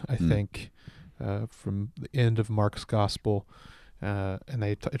reject, I think, from the end of Mark's gospel,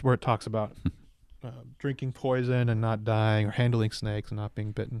 and where it talks about drinking poison and not dying, or handling snakes and not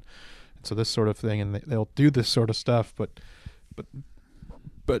being bitten. And so this sort of thing, and they'll do this sort of stuff, but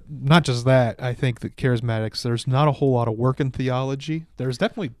not just that. I think that charismatics, there's not a whole lot of work in theology. There's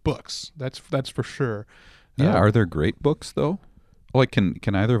definitely books. That's for sure. Yeah. Are there great books though? Like, can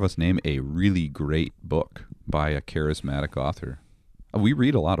either of us name a really great book by a charismatic author? We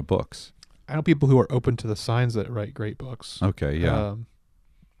read a lot of books. I know people who are open to the signs that write great books. Okay, yeah.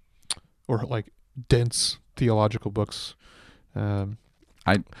 Or like dense theological books.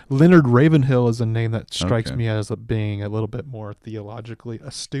 Leonard Ravenhill is a name that strikes me as being a little bit more theologically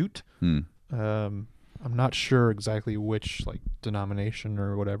astute. I'm not sure exactly which like denomination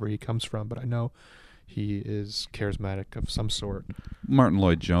or whatever he comes from, but I know he is charismatic of some sort. Martin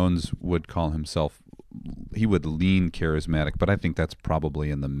Lloyd-Jones would call himself, he would lean charismatic, but I think that's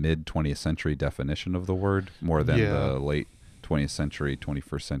probably in the mid-20th century definition of the word more than the late 20th century,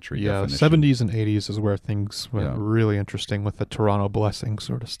 21st century definition. 70s and 80s is where things went really interesting with the Toronto Blessing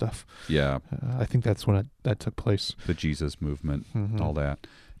sort of stuff. Yeah. I think that's when that took place. The Jesus movement, all that.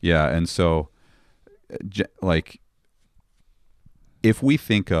 Yeah, and so, like, if we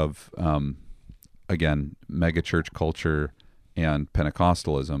think of, again, megachurch culture and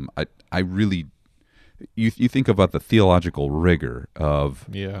Pentecostalism, I really... You think about the theological rigor of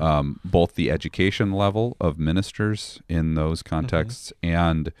both the education level of ministers in those contexts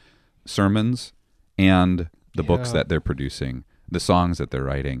and sermons and the books that they're producing, the songs that they're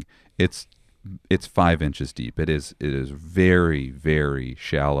writing. It's 5 inches deep. It is very, very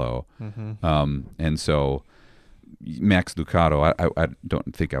shallow. And so Max Lucado, I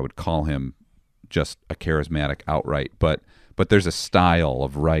don't think I would call him just a charismatic outright, but there's a style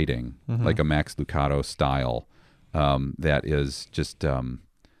of writing, like a Max Lucado style, that is just,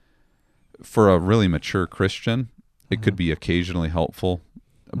 for a really mature Christian, it could be occasionally helpful,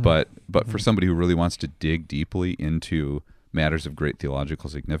 but for somebody who really wants to dig deeply into matters of great theological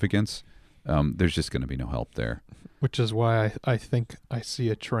significance, there's just going to be no help there. Which is why I think I see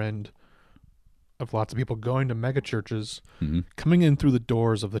a trend of lots of people going to megachurches, coming in through the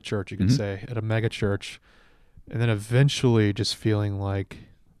doors of the church, you could say, at a megachurch, and then eventually just feeling like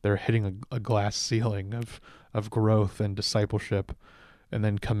they're hitting a glass ceiling of growth and discipleship, and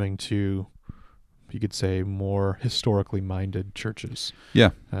then coming to, you could say, more historically minded churches.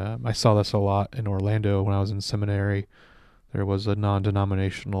 Yeah. I saw this a lot in Orlando when I was in seminary. There was a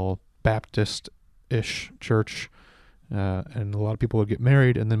non-denominational Baptist-ish church, and a lot of people would get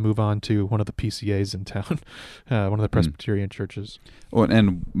married and then move on to one of the PCAs in town, one of the Presbyterian churches. Oh,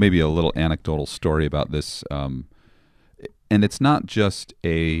 and maybe a little anecdotal story about this. And it's not just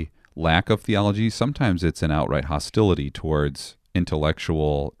a lack of theology. Sometimes it's an outright hostility towards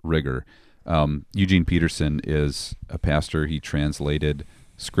intellectual rigor. Eugene Peterson is a pastor. He translated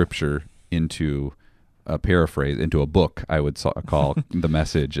Scripture into a paraphrase, into a book, I would call The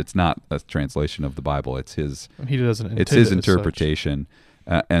Message. It's not a translation of the Bible. It's his. He doesn't. It's his interpretation.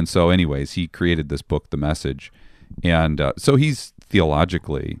 And so, anyways, he created this book, The Message, and so he's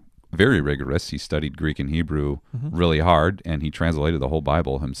theologically very rigorous. He studied Greek and Hebrew really hard, and he translated the whole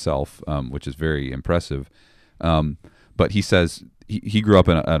Bible himself, which is very impressive. But he says he grew up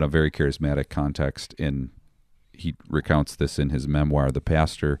in a very charismatic context, and he recounts this in his memoir, The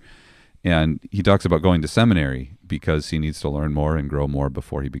Pastor. And he talks about going to seminary because he needs to learn more and grow more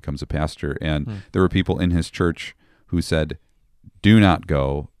before he becomes a pastor. And there were people in his church who said, do not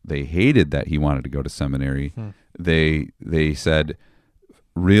go. They hated that he wanted to go to seminary. They said,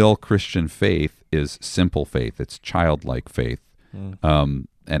 real Christian faith is simple faith. It's childlike faith. And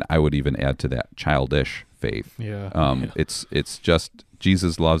I would even add to that, childish faith. It's just,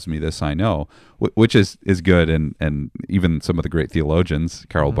 Jesus loves me, this I know, which is good. And even some of the great theologians,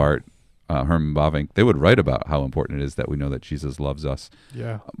 Karl Barth, Herman Bavinck, they would write about how important it is that we know that Jesus loves us.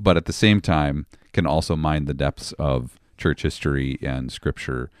 But at the same time, can also mind the depths of church history and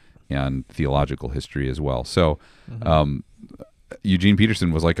Scripture and theological history as well. So Eugene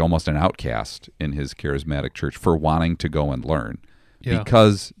Peterson was like almost an outcast in his charismatic church for wanting to go and learn,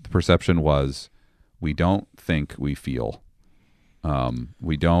 because the perception was, we don't think, we feel.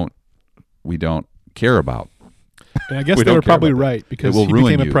 We don't care about. And I guess they were probably right, because he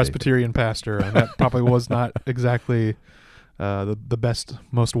became a Presbyterian pastor, and that probably was not exactly the best,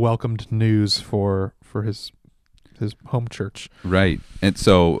 most welcomed news for his home church. Right. And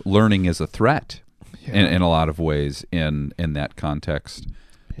so learning is a threat in a lot of ways in that context.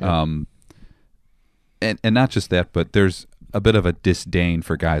 And not just that, but there's a bit of a disdain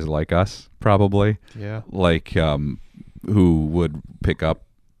for guys like us, probably. Like who would pick up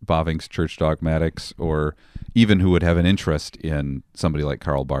Bavinck's Church Dogmatics, or even who would have an interest in somebody like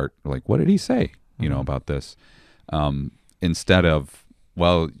Karl Barth. Like, what did he say, about this? Instead of,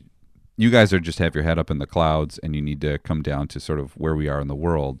 well, you guys are just have your head up in the clouds and you need to come down to sort of where we are in the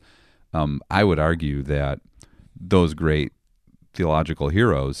world. I would argue that those great theological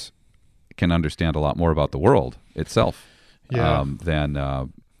heroes can understand a lot more about the world itself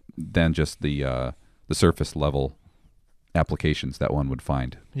than just the surface level applications that one would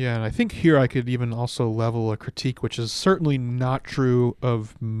find. Yeah, and I think here I could even also level a critique, which is certainly not true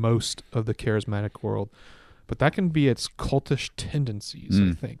of most of the charismatic world, but that can be its cultish tendencies,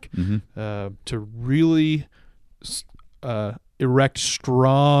 I think, to really erect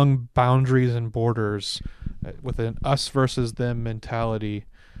strong boundaries and borders with an us versus them mentality,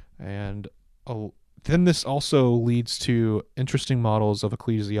 and then this also leads to interesting models of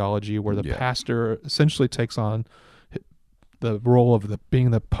ecclesiology where the Yeah. pastor essentially takes on the role of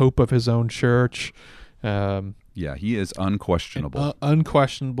being the pope of his own church. Yeah, he is unquestionable.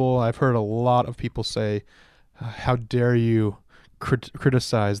 Unquestionable. I've heard a lot of people say, "How dare you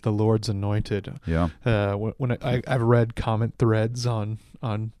criticize the Lord's anointed?" Yeah. I've read comment threads on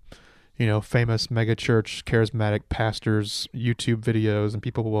famous megachurch charismatic pastors YouTube videos, and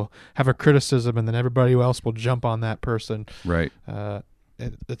people will have a criticism, and then everybody else will jump on that person. Right. That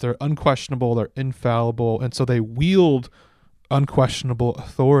they're unquestionable, they're infallible, and so they wield unquestionable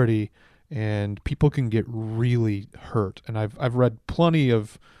authority, and people can get really hurt. And I've read plenty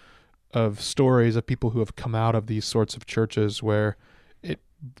of stories of people who have come out of these sorts of churches where it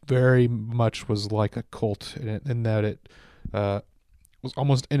very much was like a cult in that it was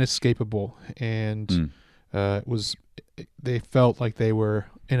almost inescapable, and they felt like they were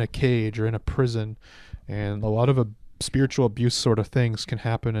in a cage or in a prison, and a lot of spiritual abuse sort of things can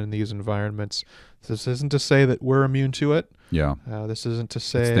happen in these environments. This isn't to say that we're immune to it. Yeah. This isn't to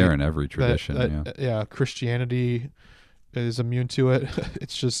say It's there in every tradition. that Christianity is immune to it.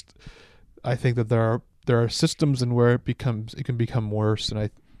 It's just, I think that there are systems in where it can become worse, and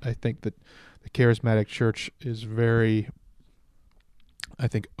I think that the charismatic church is very, I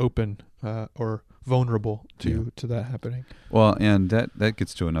think, open or vulnerable to that happening. Well, and that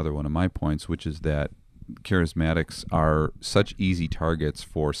gets to another one of my points, which is that charismatics are such easy targets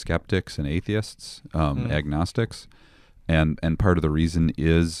for skeptics and atheists, agnostics, and part of the reason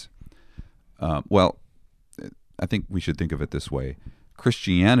is, well, I think we should think of it this way.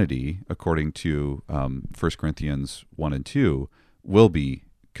 Christianity, according to 1 Corinthians 1 and 2, will be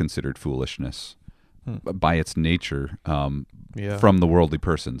considered foolishness by its nature from the worldly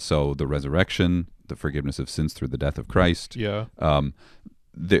person. So the resurrection, the forgiveness of sins through the death of Christ. Yeah.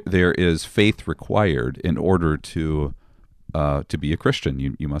 There is faith required in order to be a Christian.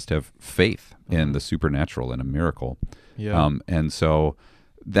 You must have faith in the supernatural and a miracle. Yeah. And so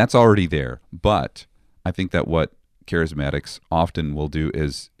that's already there. But I think that what charismatics often will do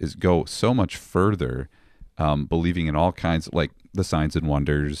is go so much further, believing in all kinds, like the signs and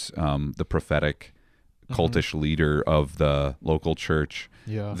wonders, the prophetic, cultish leader of the local church,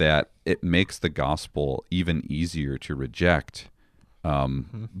 that it makes the gospel even easier to reject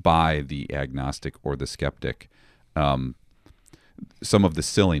by the agnostic or the skeptic. Some of the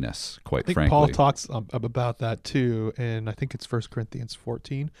silliness, quite frankly. Paul talks about that too, and I think it's 1 Corinthians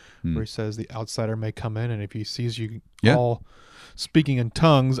 14, where he says the outsider may come in, and if he sees you all speaking in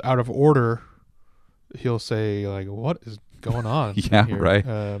tongues out of order, he'll say, like, what is going on here? Right.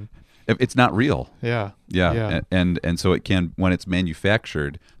 It's not real. Yeah. And so it can, when it's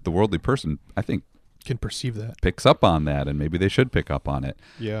manufactured, the worldly person, I think, can perceive that, picks up on that, and maybe they should pick up on it.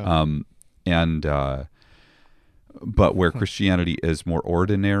 But where Christianity is more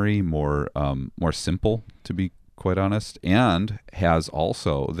ordinary, more simple, to be quite honest, and has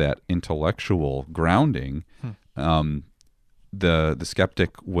also that intellectual grounding, the skeptic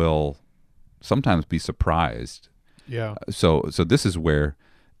will sometimes be surprised. Yeah. So this is where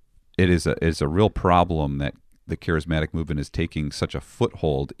it is a real problem that the charismatic movement is taking such a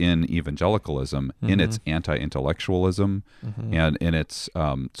foothold in evangelicalism, in its anti-intellectualism, and in its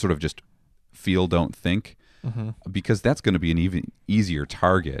sort of just feel, don't think, because that's going to be an even easier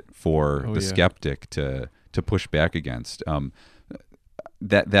target for the skeptic to push back against.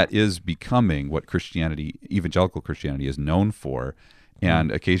 That is becoming what evangelical Christianity is known for.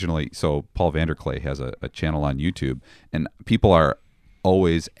 And occasionally, so Paul Vanderklay has a channel on YouTube, and people are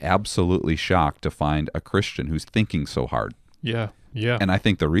always absolutely shocked to find a Christian who's thinking so hard. Yeah. And I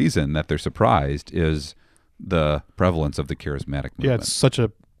think the reason that they're surprised is the prevalence of the charismatic movement. Yeah, it's such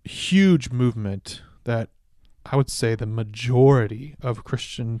a huge movement that I would say the majority of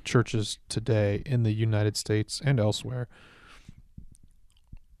Christian churches today in the United States and elsewhere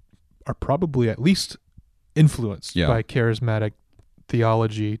are probably at least influenced by charismatic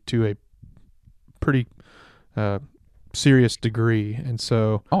theology to a pretty serious degree. And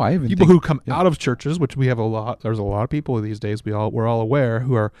so people who come out of churches, which we have a lot, there's a lot of people these days, we're all aware,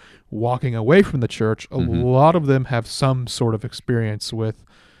 who are walking away from the church. A lot of them have some sort of experience with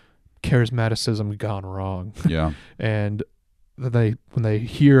charismaticism gone wrong. Yeah. And when they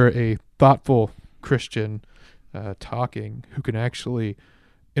hear a thoughtful Christian talking who can actually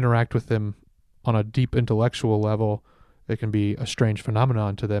interact with them on a deep intellectual level, it can be a strange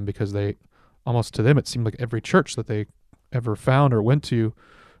phenomenon to them, because to them it seemed like every church that they ever found or went to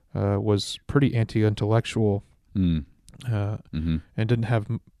was pretty anti-intellectual and didn't have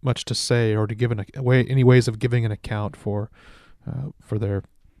much to say or to give any ways of giving an account for their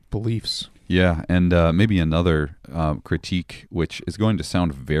beliefs. Yeah, and maybe another critique, which is going to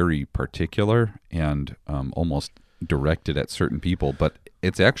sound very particular and almost directed at certain people, but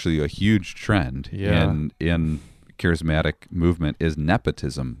it's actually a huge trend in charismatic movement, is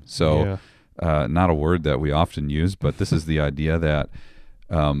nepotism. So not a word that we often use, but this is the idea that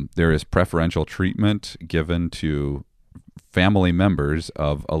there is preferential treatment given to family members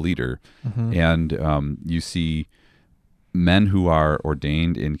of a leader. And you see men who are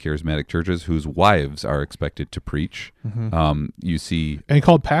ordained in charismatic churches whose wives are expected to preach. You see... And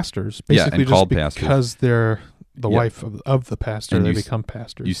called pastors. Basically, and just called because pastors. they're the wife of the pastor, And they you become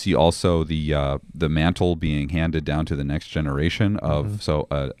pastors. You see also the mantle being handed down to the next generation of so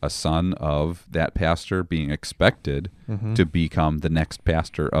a son of that pastor being expected to become the next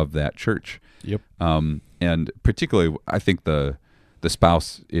pastor of that church. And particularly, I think the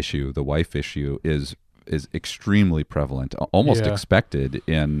spouse issue, the wife issue, is extremely prevalent, almost expected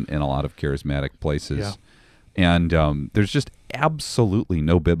in a lot of charismatic places. And there's just absolutely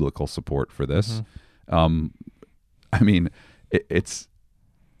no biblical support for this. I mean, it's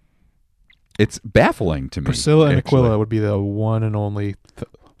baffling to me. Priscilla and Aquila would be the one and only.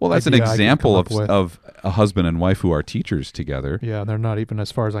 Well, that's an example of a husband and wife who are teachers together. Yeah, they're not even,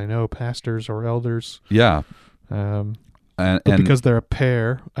 as far as I know, pastors or elders. Yeah, but and because they're a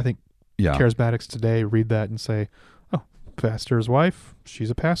pair, I think yeah. charismatics today read that and say, "Oh, pastor's wife,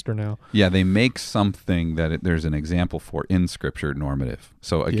 she's a pastor now." Yeah, they make something that there's an example for in Scripture normative.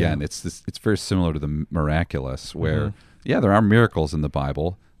 So again, it's very similar to the miraculous, where there are miracles in the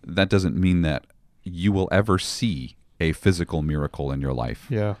Bible. That doesn't mean that you will ever see a physical miracle in your life.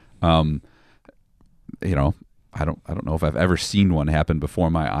 Yeah. I don't know if I've ever seen one happen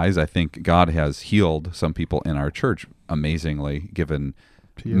before my eyes. I think God has healed some people in our church amazingly, given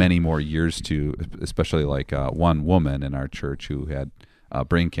many more years to, especially like one woman in our church who had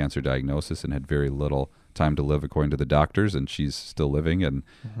brain cancer diagnosis and had very little time to live according to the doctors, and she's still living and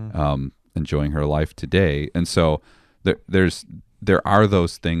enjoying her life today. And so there are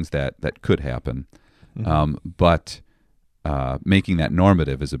those things that could happen, but making that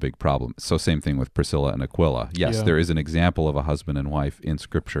normative is a big problem. So same thing with Priscilla and Aquila. Yes, there is an example of a husband and wife in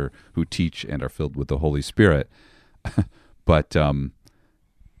Scripture who teach and are filled with the Holy Spirit, but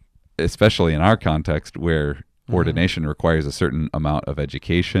especially in our context where ordination requires a certain amount of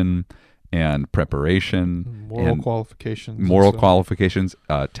education and preparation, moral qualifications,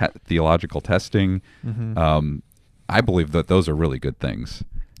 theological testing. I believe that those are really good things.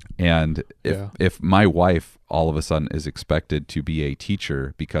 And if my wife all of a sudden is expected to be a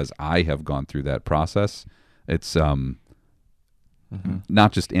teacher because I have gone through that process, it's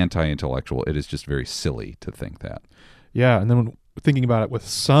not just anti-intellectual, it is just very silly to think that. Yeah, and then when thinking about it with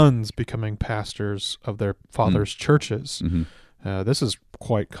sons becoming pastors of their fathers' churches, this is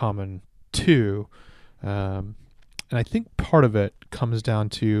quite common too. And I think part of it comes down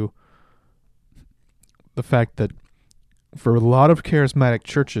to the fact that for a lot of charismatic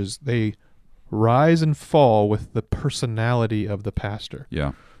churches, they rise and fall with the personality of the pastor.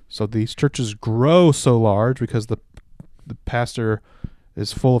 Yeah. So these churches grow so large because the pastor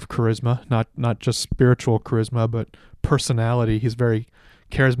is full of charisma, not just spiritual charisma, but personality. He's very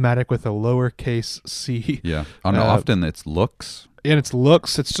charismatic with a lowercase c. Yeah. Often it's looks. And it's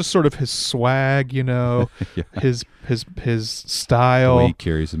looks. It's just sort of his swag, his style, the way he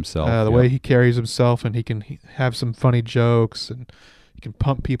carries himself, way he carries himself, and he can have some funny jokes, and he can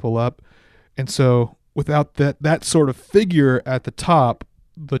pump people up. And so, without that sort of figure at the top,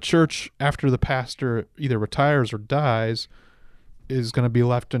 the church, after the pastor either retires or dies, is going to be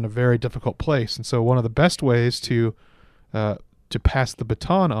left in a very difficult place. And so, one of the best ways to pass the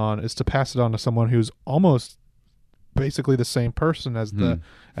baton on is to pass it on to someone who's almost basically the same person as the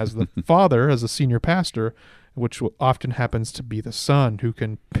father, as the senior pastor, which often happens to be the son, who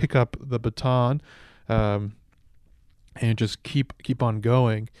can pick up the baton and just keep on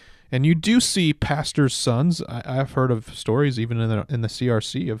going. And you do see pastors' sons. I've heard of stories even in the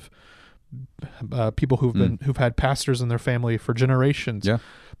CRC of people who've had pastors in their family for generations. Yeah.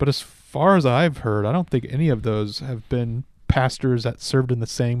 But as far as I've heard, I don't think any of those have been pastors that served in the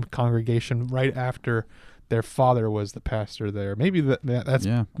same congregation right after their father was the pastor there. Maybe that's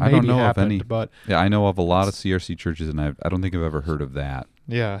I don't know happened, of any. But I know of a lot of CRC churches, and I don't think I've ever heard of that.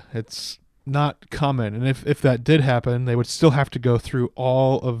 Yeah, it's not common. And if that did happen, they would still have to go through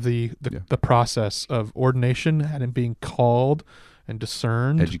all of the process of ordination and being called and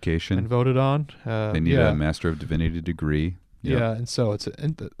discerned, education, and voted on. They need a Master of Divinity degree. Yep. Yeah, and so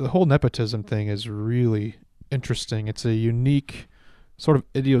the whole nepotism thing is really interesting. It's a unique sort of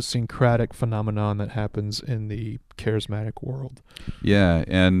idiosyncratic phenomenon that happens in the charismatic world. Yeah,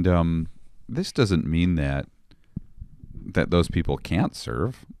 and this doesn't mean that those people can't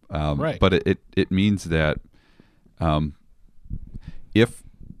serve, Right. but it means that if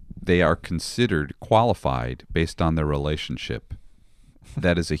they are considered qualified based on their relationship,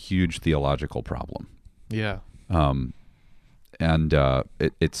 that is a huge theological problem. Yeah. And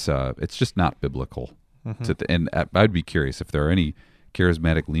it's just not biblical. And I'd be curious if there are any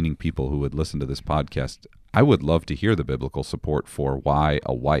charismatic leaning people who would listen to this podcast. I would love to hear the biblical support for why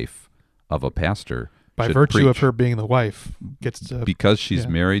a wife of a pastor By should virtue preach, of her being the wife, gets to because she's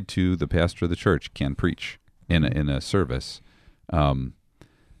married to the pastor of the church, can preach in a service.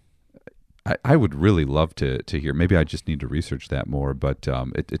 I would really love to hear. Maybe I just need to research that more, but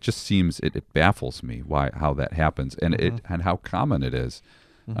it just seems it baffles me how that happens and and how common it is.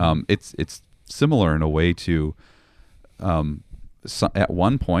 It's similar in a way to at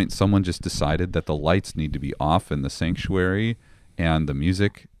one point someone just decided that the lights need to be off in the sanctuary and the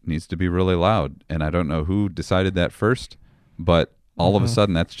music needs to be really loud, and I don't know who decided that first, but all of a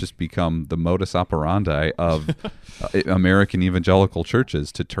sudden that's just become the modus operandi of American evangelical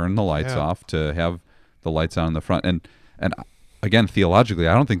churches, to turn the lights off, to have the lights on in the front. And again, theologically,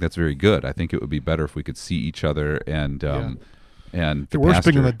 I don't think that's very good. I think it would be better if we could see each other and if you're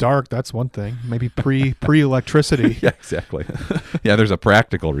worshiping in the dark, that's one thing. Maybe pre-electricity. Yeah, exactly. Yeah, there's a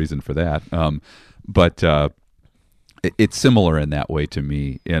practical reason for that. But it's similar in that way to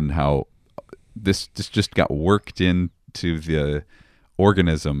me, in how this just got worked into the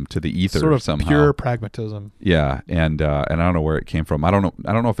organism, to the ether, sort of somehow. Pure pragmatism. Yeah, and I don't know where it came from. I don't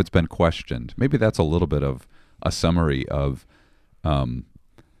know if it's been questioned. Maybe that's a little bit of a summary of some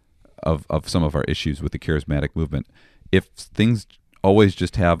of our issues with the charismatic movement. If things always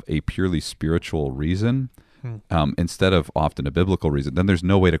just have a purely spiritual reason, instead of often a biblical reason, then there's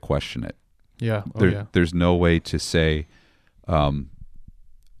no way to question it. Yeah. There's no way to say,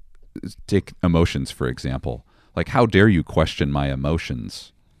 take emotions, for example. Like, how dare you question my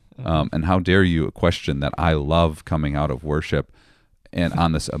emotions? And how dare you question that I love coming out of worship and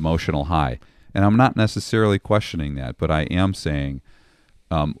on this emotional high? And I'm not necessarily questioning that, but I am saying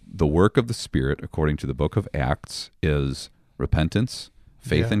the work of the Spirit, according to the book of Acts, is repentance,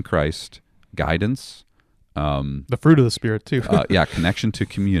 faith in Christ, guidance. The fruit of the Spirit, too. Connection to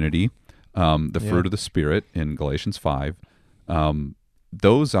community, the fruit of the Spirit in Galatians 5.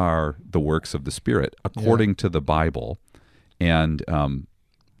 Those are the works of the Spirit, according to the Bible. And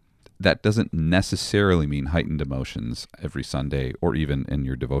that doesn't necessarily mean heightened emotions every Sunday or even in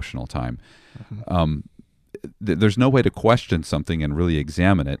your devotional time. There's no way to question something and really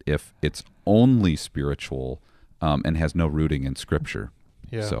examine it if it's only spiritual and has no rooting in Scripture.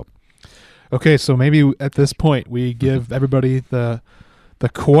 Yeah. So, okay, so maybe at this point we give everybody the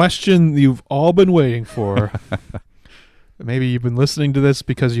question you've all been waiting for. Maybe you've been listening to this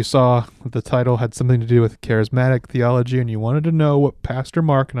because you saw the title had something to do with charismatic theology and you wanted to know what Pastor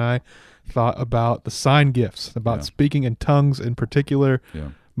Mark and I thought about the sign gifts, about speaking in tongues in particular. Yeah.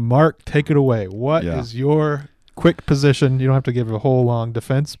 Mark, take it away. What is your quick position? You don't have to give a whole long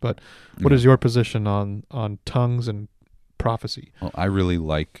defense, but what is your position on tongues and prophecy? Well, I really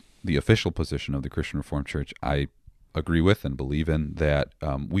like the official position of the Christian Reformed Church. I agree with and believe in that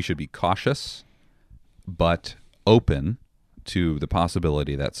we should be cautious but open to the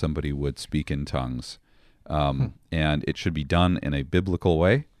possibility that somebody would speak in tongues. And it should be done in a biblical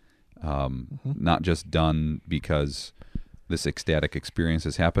way, not just done because this ecstatic experience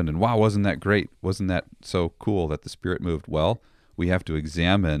has happened and wow, wasn't that great? Wasn't that so cool that the Spirit moved? Well, we have to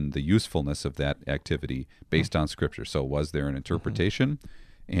examine the usefulness of that activity based on Scripture. So was there an interpretation?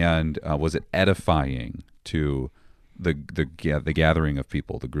 And was it edifying to the gathering of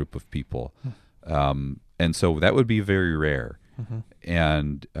people, the group of people? And so that would be very rare.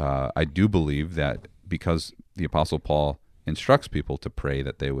 And I do believe that because the Apostle Paul instructs people to pray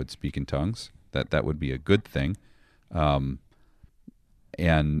that they would speak in tongues, that would be a good thing. And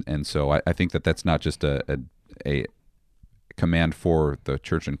so I think that's not just a command for the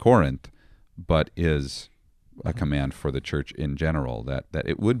church in Corinth, but is a command for the church in general, that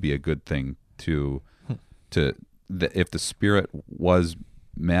it would be a good thing to if the Spirit was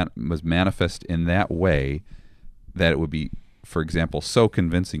manifest in that way, that it would be, for example, so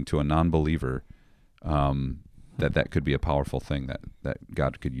convincing to a non-believer that could be a powerful thing that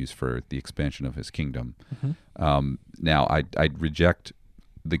God could use for the expansion of His kingdom. Now, I reject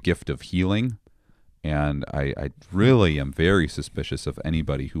the gift of healing, and I really am very suspicious of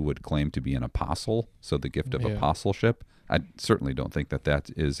anybody who would claim to be an apostle, so the gift of apostleship. I certainly don't think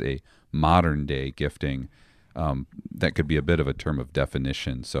that is a modern-day gifting. That could be a bit of a term of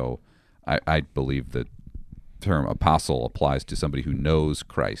definition. So I believe that term apostle applies to somebody who knows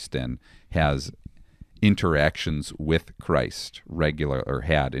Christ and has interactions with Christ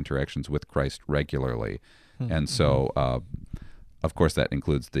had interactions with Christ regularly. And so, of course, that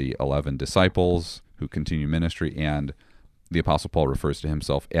includes the 11 disciples who continue ministry, and the Apostle Paul refers to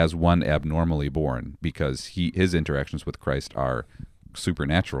himself as one abnormally born because his interactions with Christ are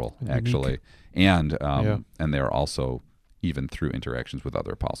supernatural, actually, and they're also even through interactions with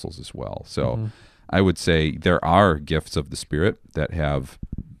other apostles as well. So I would say there are gifts of the Spirit that have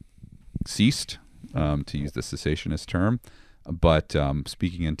ceased, to use the cessationist term, but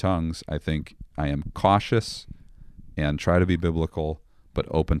speaking in tongues, I think I am cautious and try to be biblical, but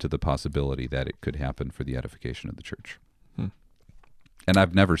open to the possibility that it could happen for the edification of the church. And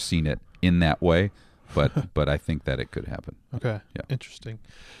I've never seen it in that way, but I think that it could happen. Okay, interesting.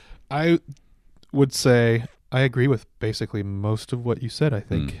 I would say I agree with basically most of what you said, I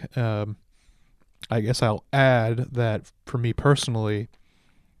think. I guess I'll add that for me personally,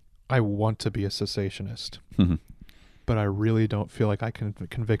 I want to be a cessationist, but I really don't feel like I can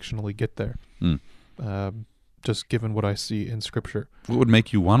convictionally get there, just given what I see in Scripture. What would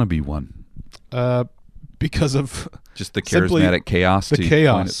make you want to be one? Because of just the charismatic chaos. The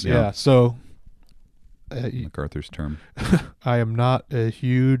chaos, So MacArthur's term. I am not a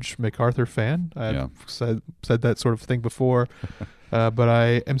huge MacArthur fan. I've said that sort of thing before, but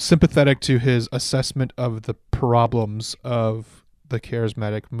I am sympathetic to his assessment of the problems of the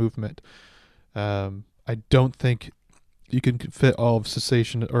charismatic movement. I don't think you can fit all of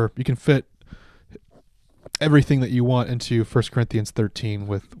cessation, or you can fit everything that you want into 1 Corinthians 13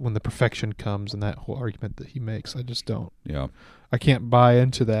 with when the perfection comes and that whole argument that he makes. I just don't. Yeah. I can't buy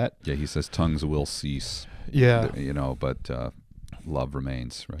into that. Yeah, he says tongues will cease. Yeah. But love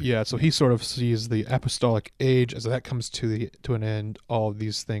remains, right? Yeah, so he sort of sees the apostolic age as that comes to an end, all of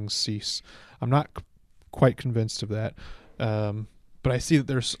these things cease. I'm not quite convinced of that. But I see that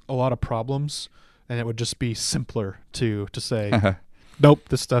there's a lot of problems, and it would just be simpler to say nope,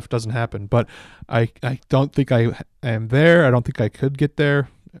 this stuff doesn't happen. But I don't think I am there. I don't think I could get there.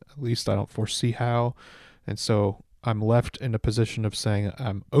 At least I don't foresee how. And so I'm left in a position of saying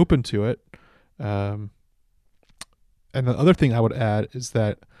I'm open to it. And the other thing I would add is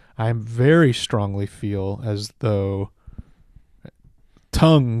that I very strongly feel as though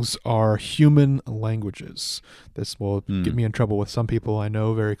tongues are human languages. This will get me in trouble with some people I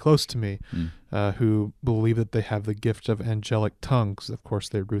know very close to me who believe that they have the gift of angelic tongues. Of course,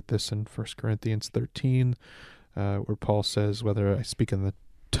 they root this in 1 Corinthians 13, where Paul says, whether I speak in the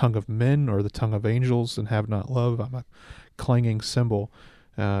tongue of men or the tongue of angels and have not love, I'm a clanging cymbal.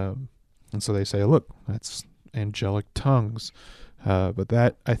 And so they say, look, that's angelic tongues. But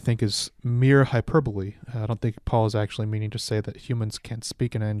that, I think, is mere hyperbole. I don't think Paul is actually meaning to say that humans can't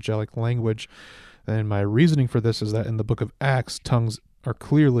speak an angelic language. And my reasoning for this is that in the book of Acts, tongues are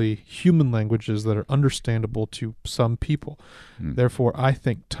clearly human languages that are understandable to some people. Therefore, I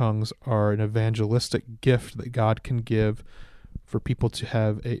think tongues are an evangelistic gift that God can give for people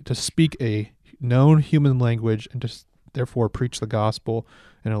to speak a known human language and to therefore preach the gospel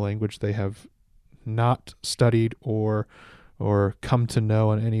in a language they have not studied or come to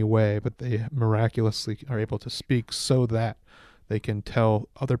know in any way, but they miraculously are able to speak so that they can tell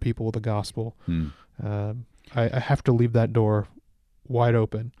other people the gospel. I have to leave that door wide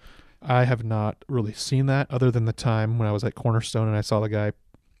open. I have not really seen that other than the time when I was at Cornerstone and I saw the guy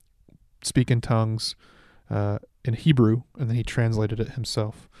speak in tongues in Hebrew, and then he translated it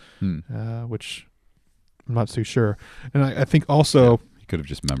himself, which I'm not too sure. And I think also, he could have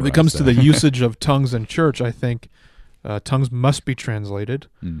just memorized when it comes that. to the usage of tongues in church, I think tongues must be translated.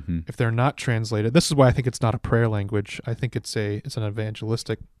 If they're not translated, this is why I think it's not a prayer language. I think it's an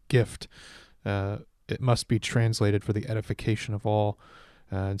evangelistic gift. It must be translated for the edification of all.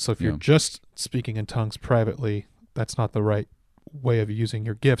 And so if you're just speaking in tongues privately, that's not the right way of using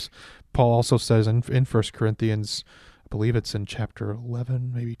your gifts. Paul also says in 1 Corinthians, I believe it's in chapter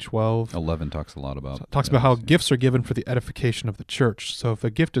 11, maybe 12. 11 talks a lot about... So it talks about how gifts are given for the edification of the church. So if a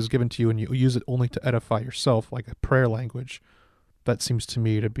gift is given to you and you use it only to edify yourself, like a prayer language, that seems to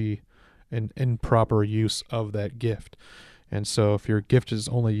me to be an improper use of that gift. And so if your gift is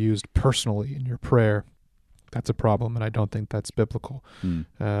only used personally in your prayer, that's a problem, and I don't think that's biblical.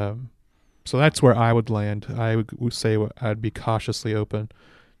 So that's where I would land. I would say I'd be cautiously open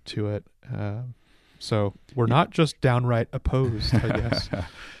to it. So we're not just downright opposed, I guess.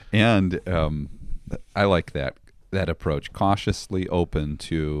 And I like that approach, cautiously open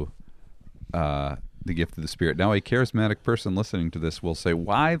to the gift of the Spirit. Now, a charismatic person listening to this will say,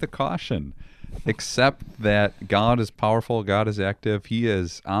 why the caution? Except that God is powerful, God is active, He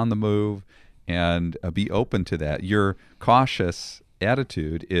is on the move, and be open to that. Your cautious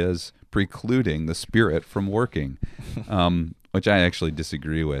attitude is precluding the Spirit from working, which I actually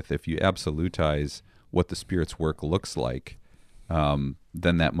disagree with. If you absolutize what the Spirit's work looks like,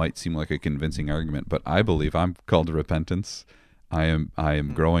 then that might seem like a convincing argument. But I believe I'm called to repentance. I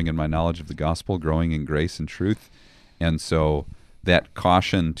am growing in my knowledge of the gospel, growing in grace and truth, and so that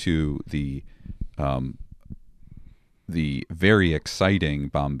caution to the very exciting,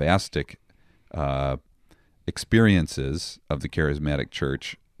 bombastic experiences of the charismatic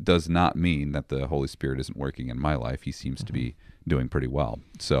church does not mean that the Holy Spirit isn't working in my life. He seems to be doing pretty well.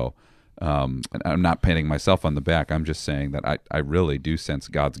 So and I'm not patting myself on the back. I'm just saying that I really do sense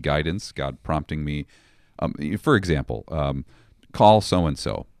God's guidance, God prompting me. For example, call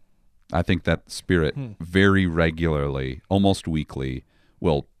so-and-so. I think that Spirit very regularly, almost weekly,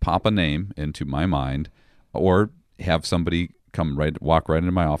 will pop a name into my mind, or have somebody walk right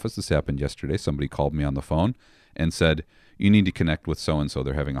into my office. This happened yesterday. Somebody called me on the phone and said, you need to connect with so-and-so.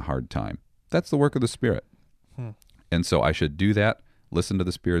 They're having a hard time. That's the work of the Spirit. And so I should do that, listen to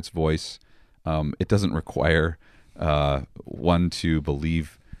the Spirit's voice. It doesn't require one to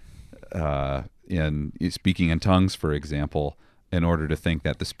believe in speaking in tongues, for example, in order to think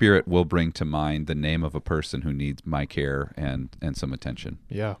that the Spirit will bring to mind the name of a person who needs my care and some attention.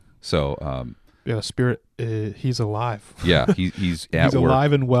 Yeah. So, the Spirit, he's alive. Yeah, he's at he's work.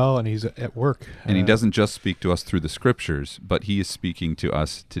 alive and well, and he's at work. And he doesn't just speak to us through the Scriptures, but he is speaking to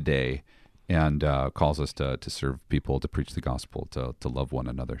us today, and calls us to serve people, to preach the gospel, to love one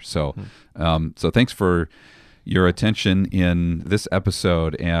another. So, so thanks for your attention in this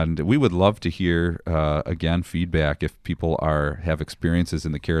episode, and we would love to hear again feedback if people have experiences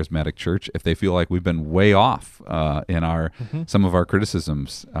in the charismatic church. If they feel like we've been way off in our some of our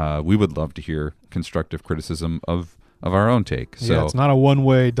criticisms, we would love to hear constructive criticism of our own take. So yeah, it's not a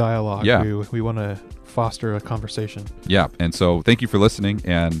one-way dialogue. Yeah. We want to foster a conversation. Yeah, and so thank you for listening,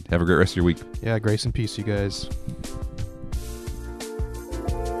 and have a great rest of your week. Yeah, grace and peace, you guys.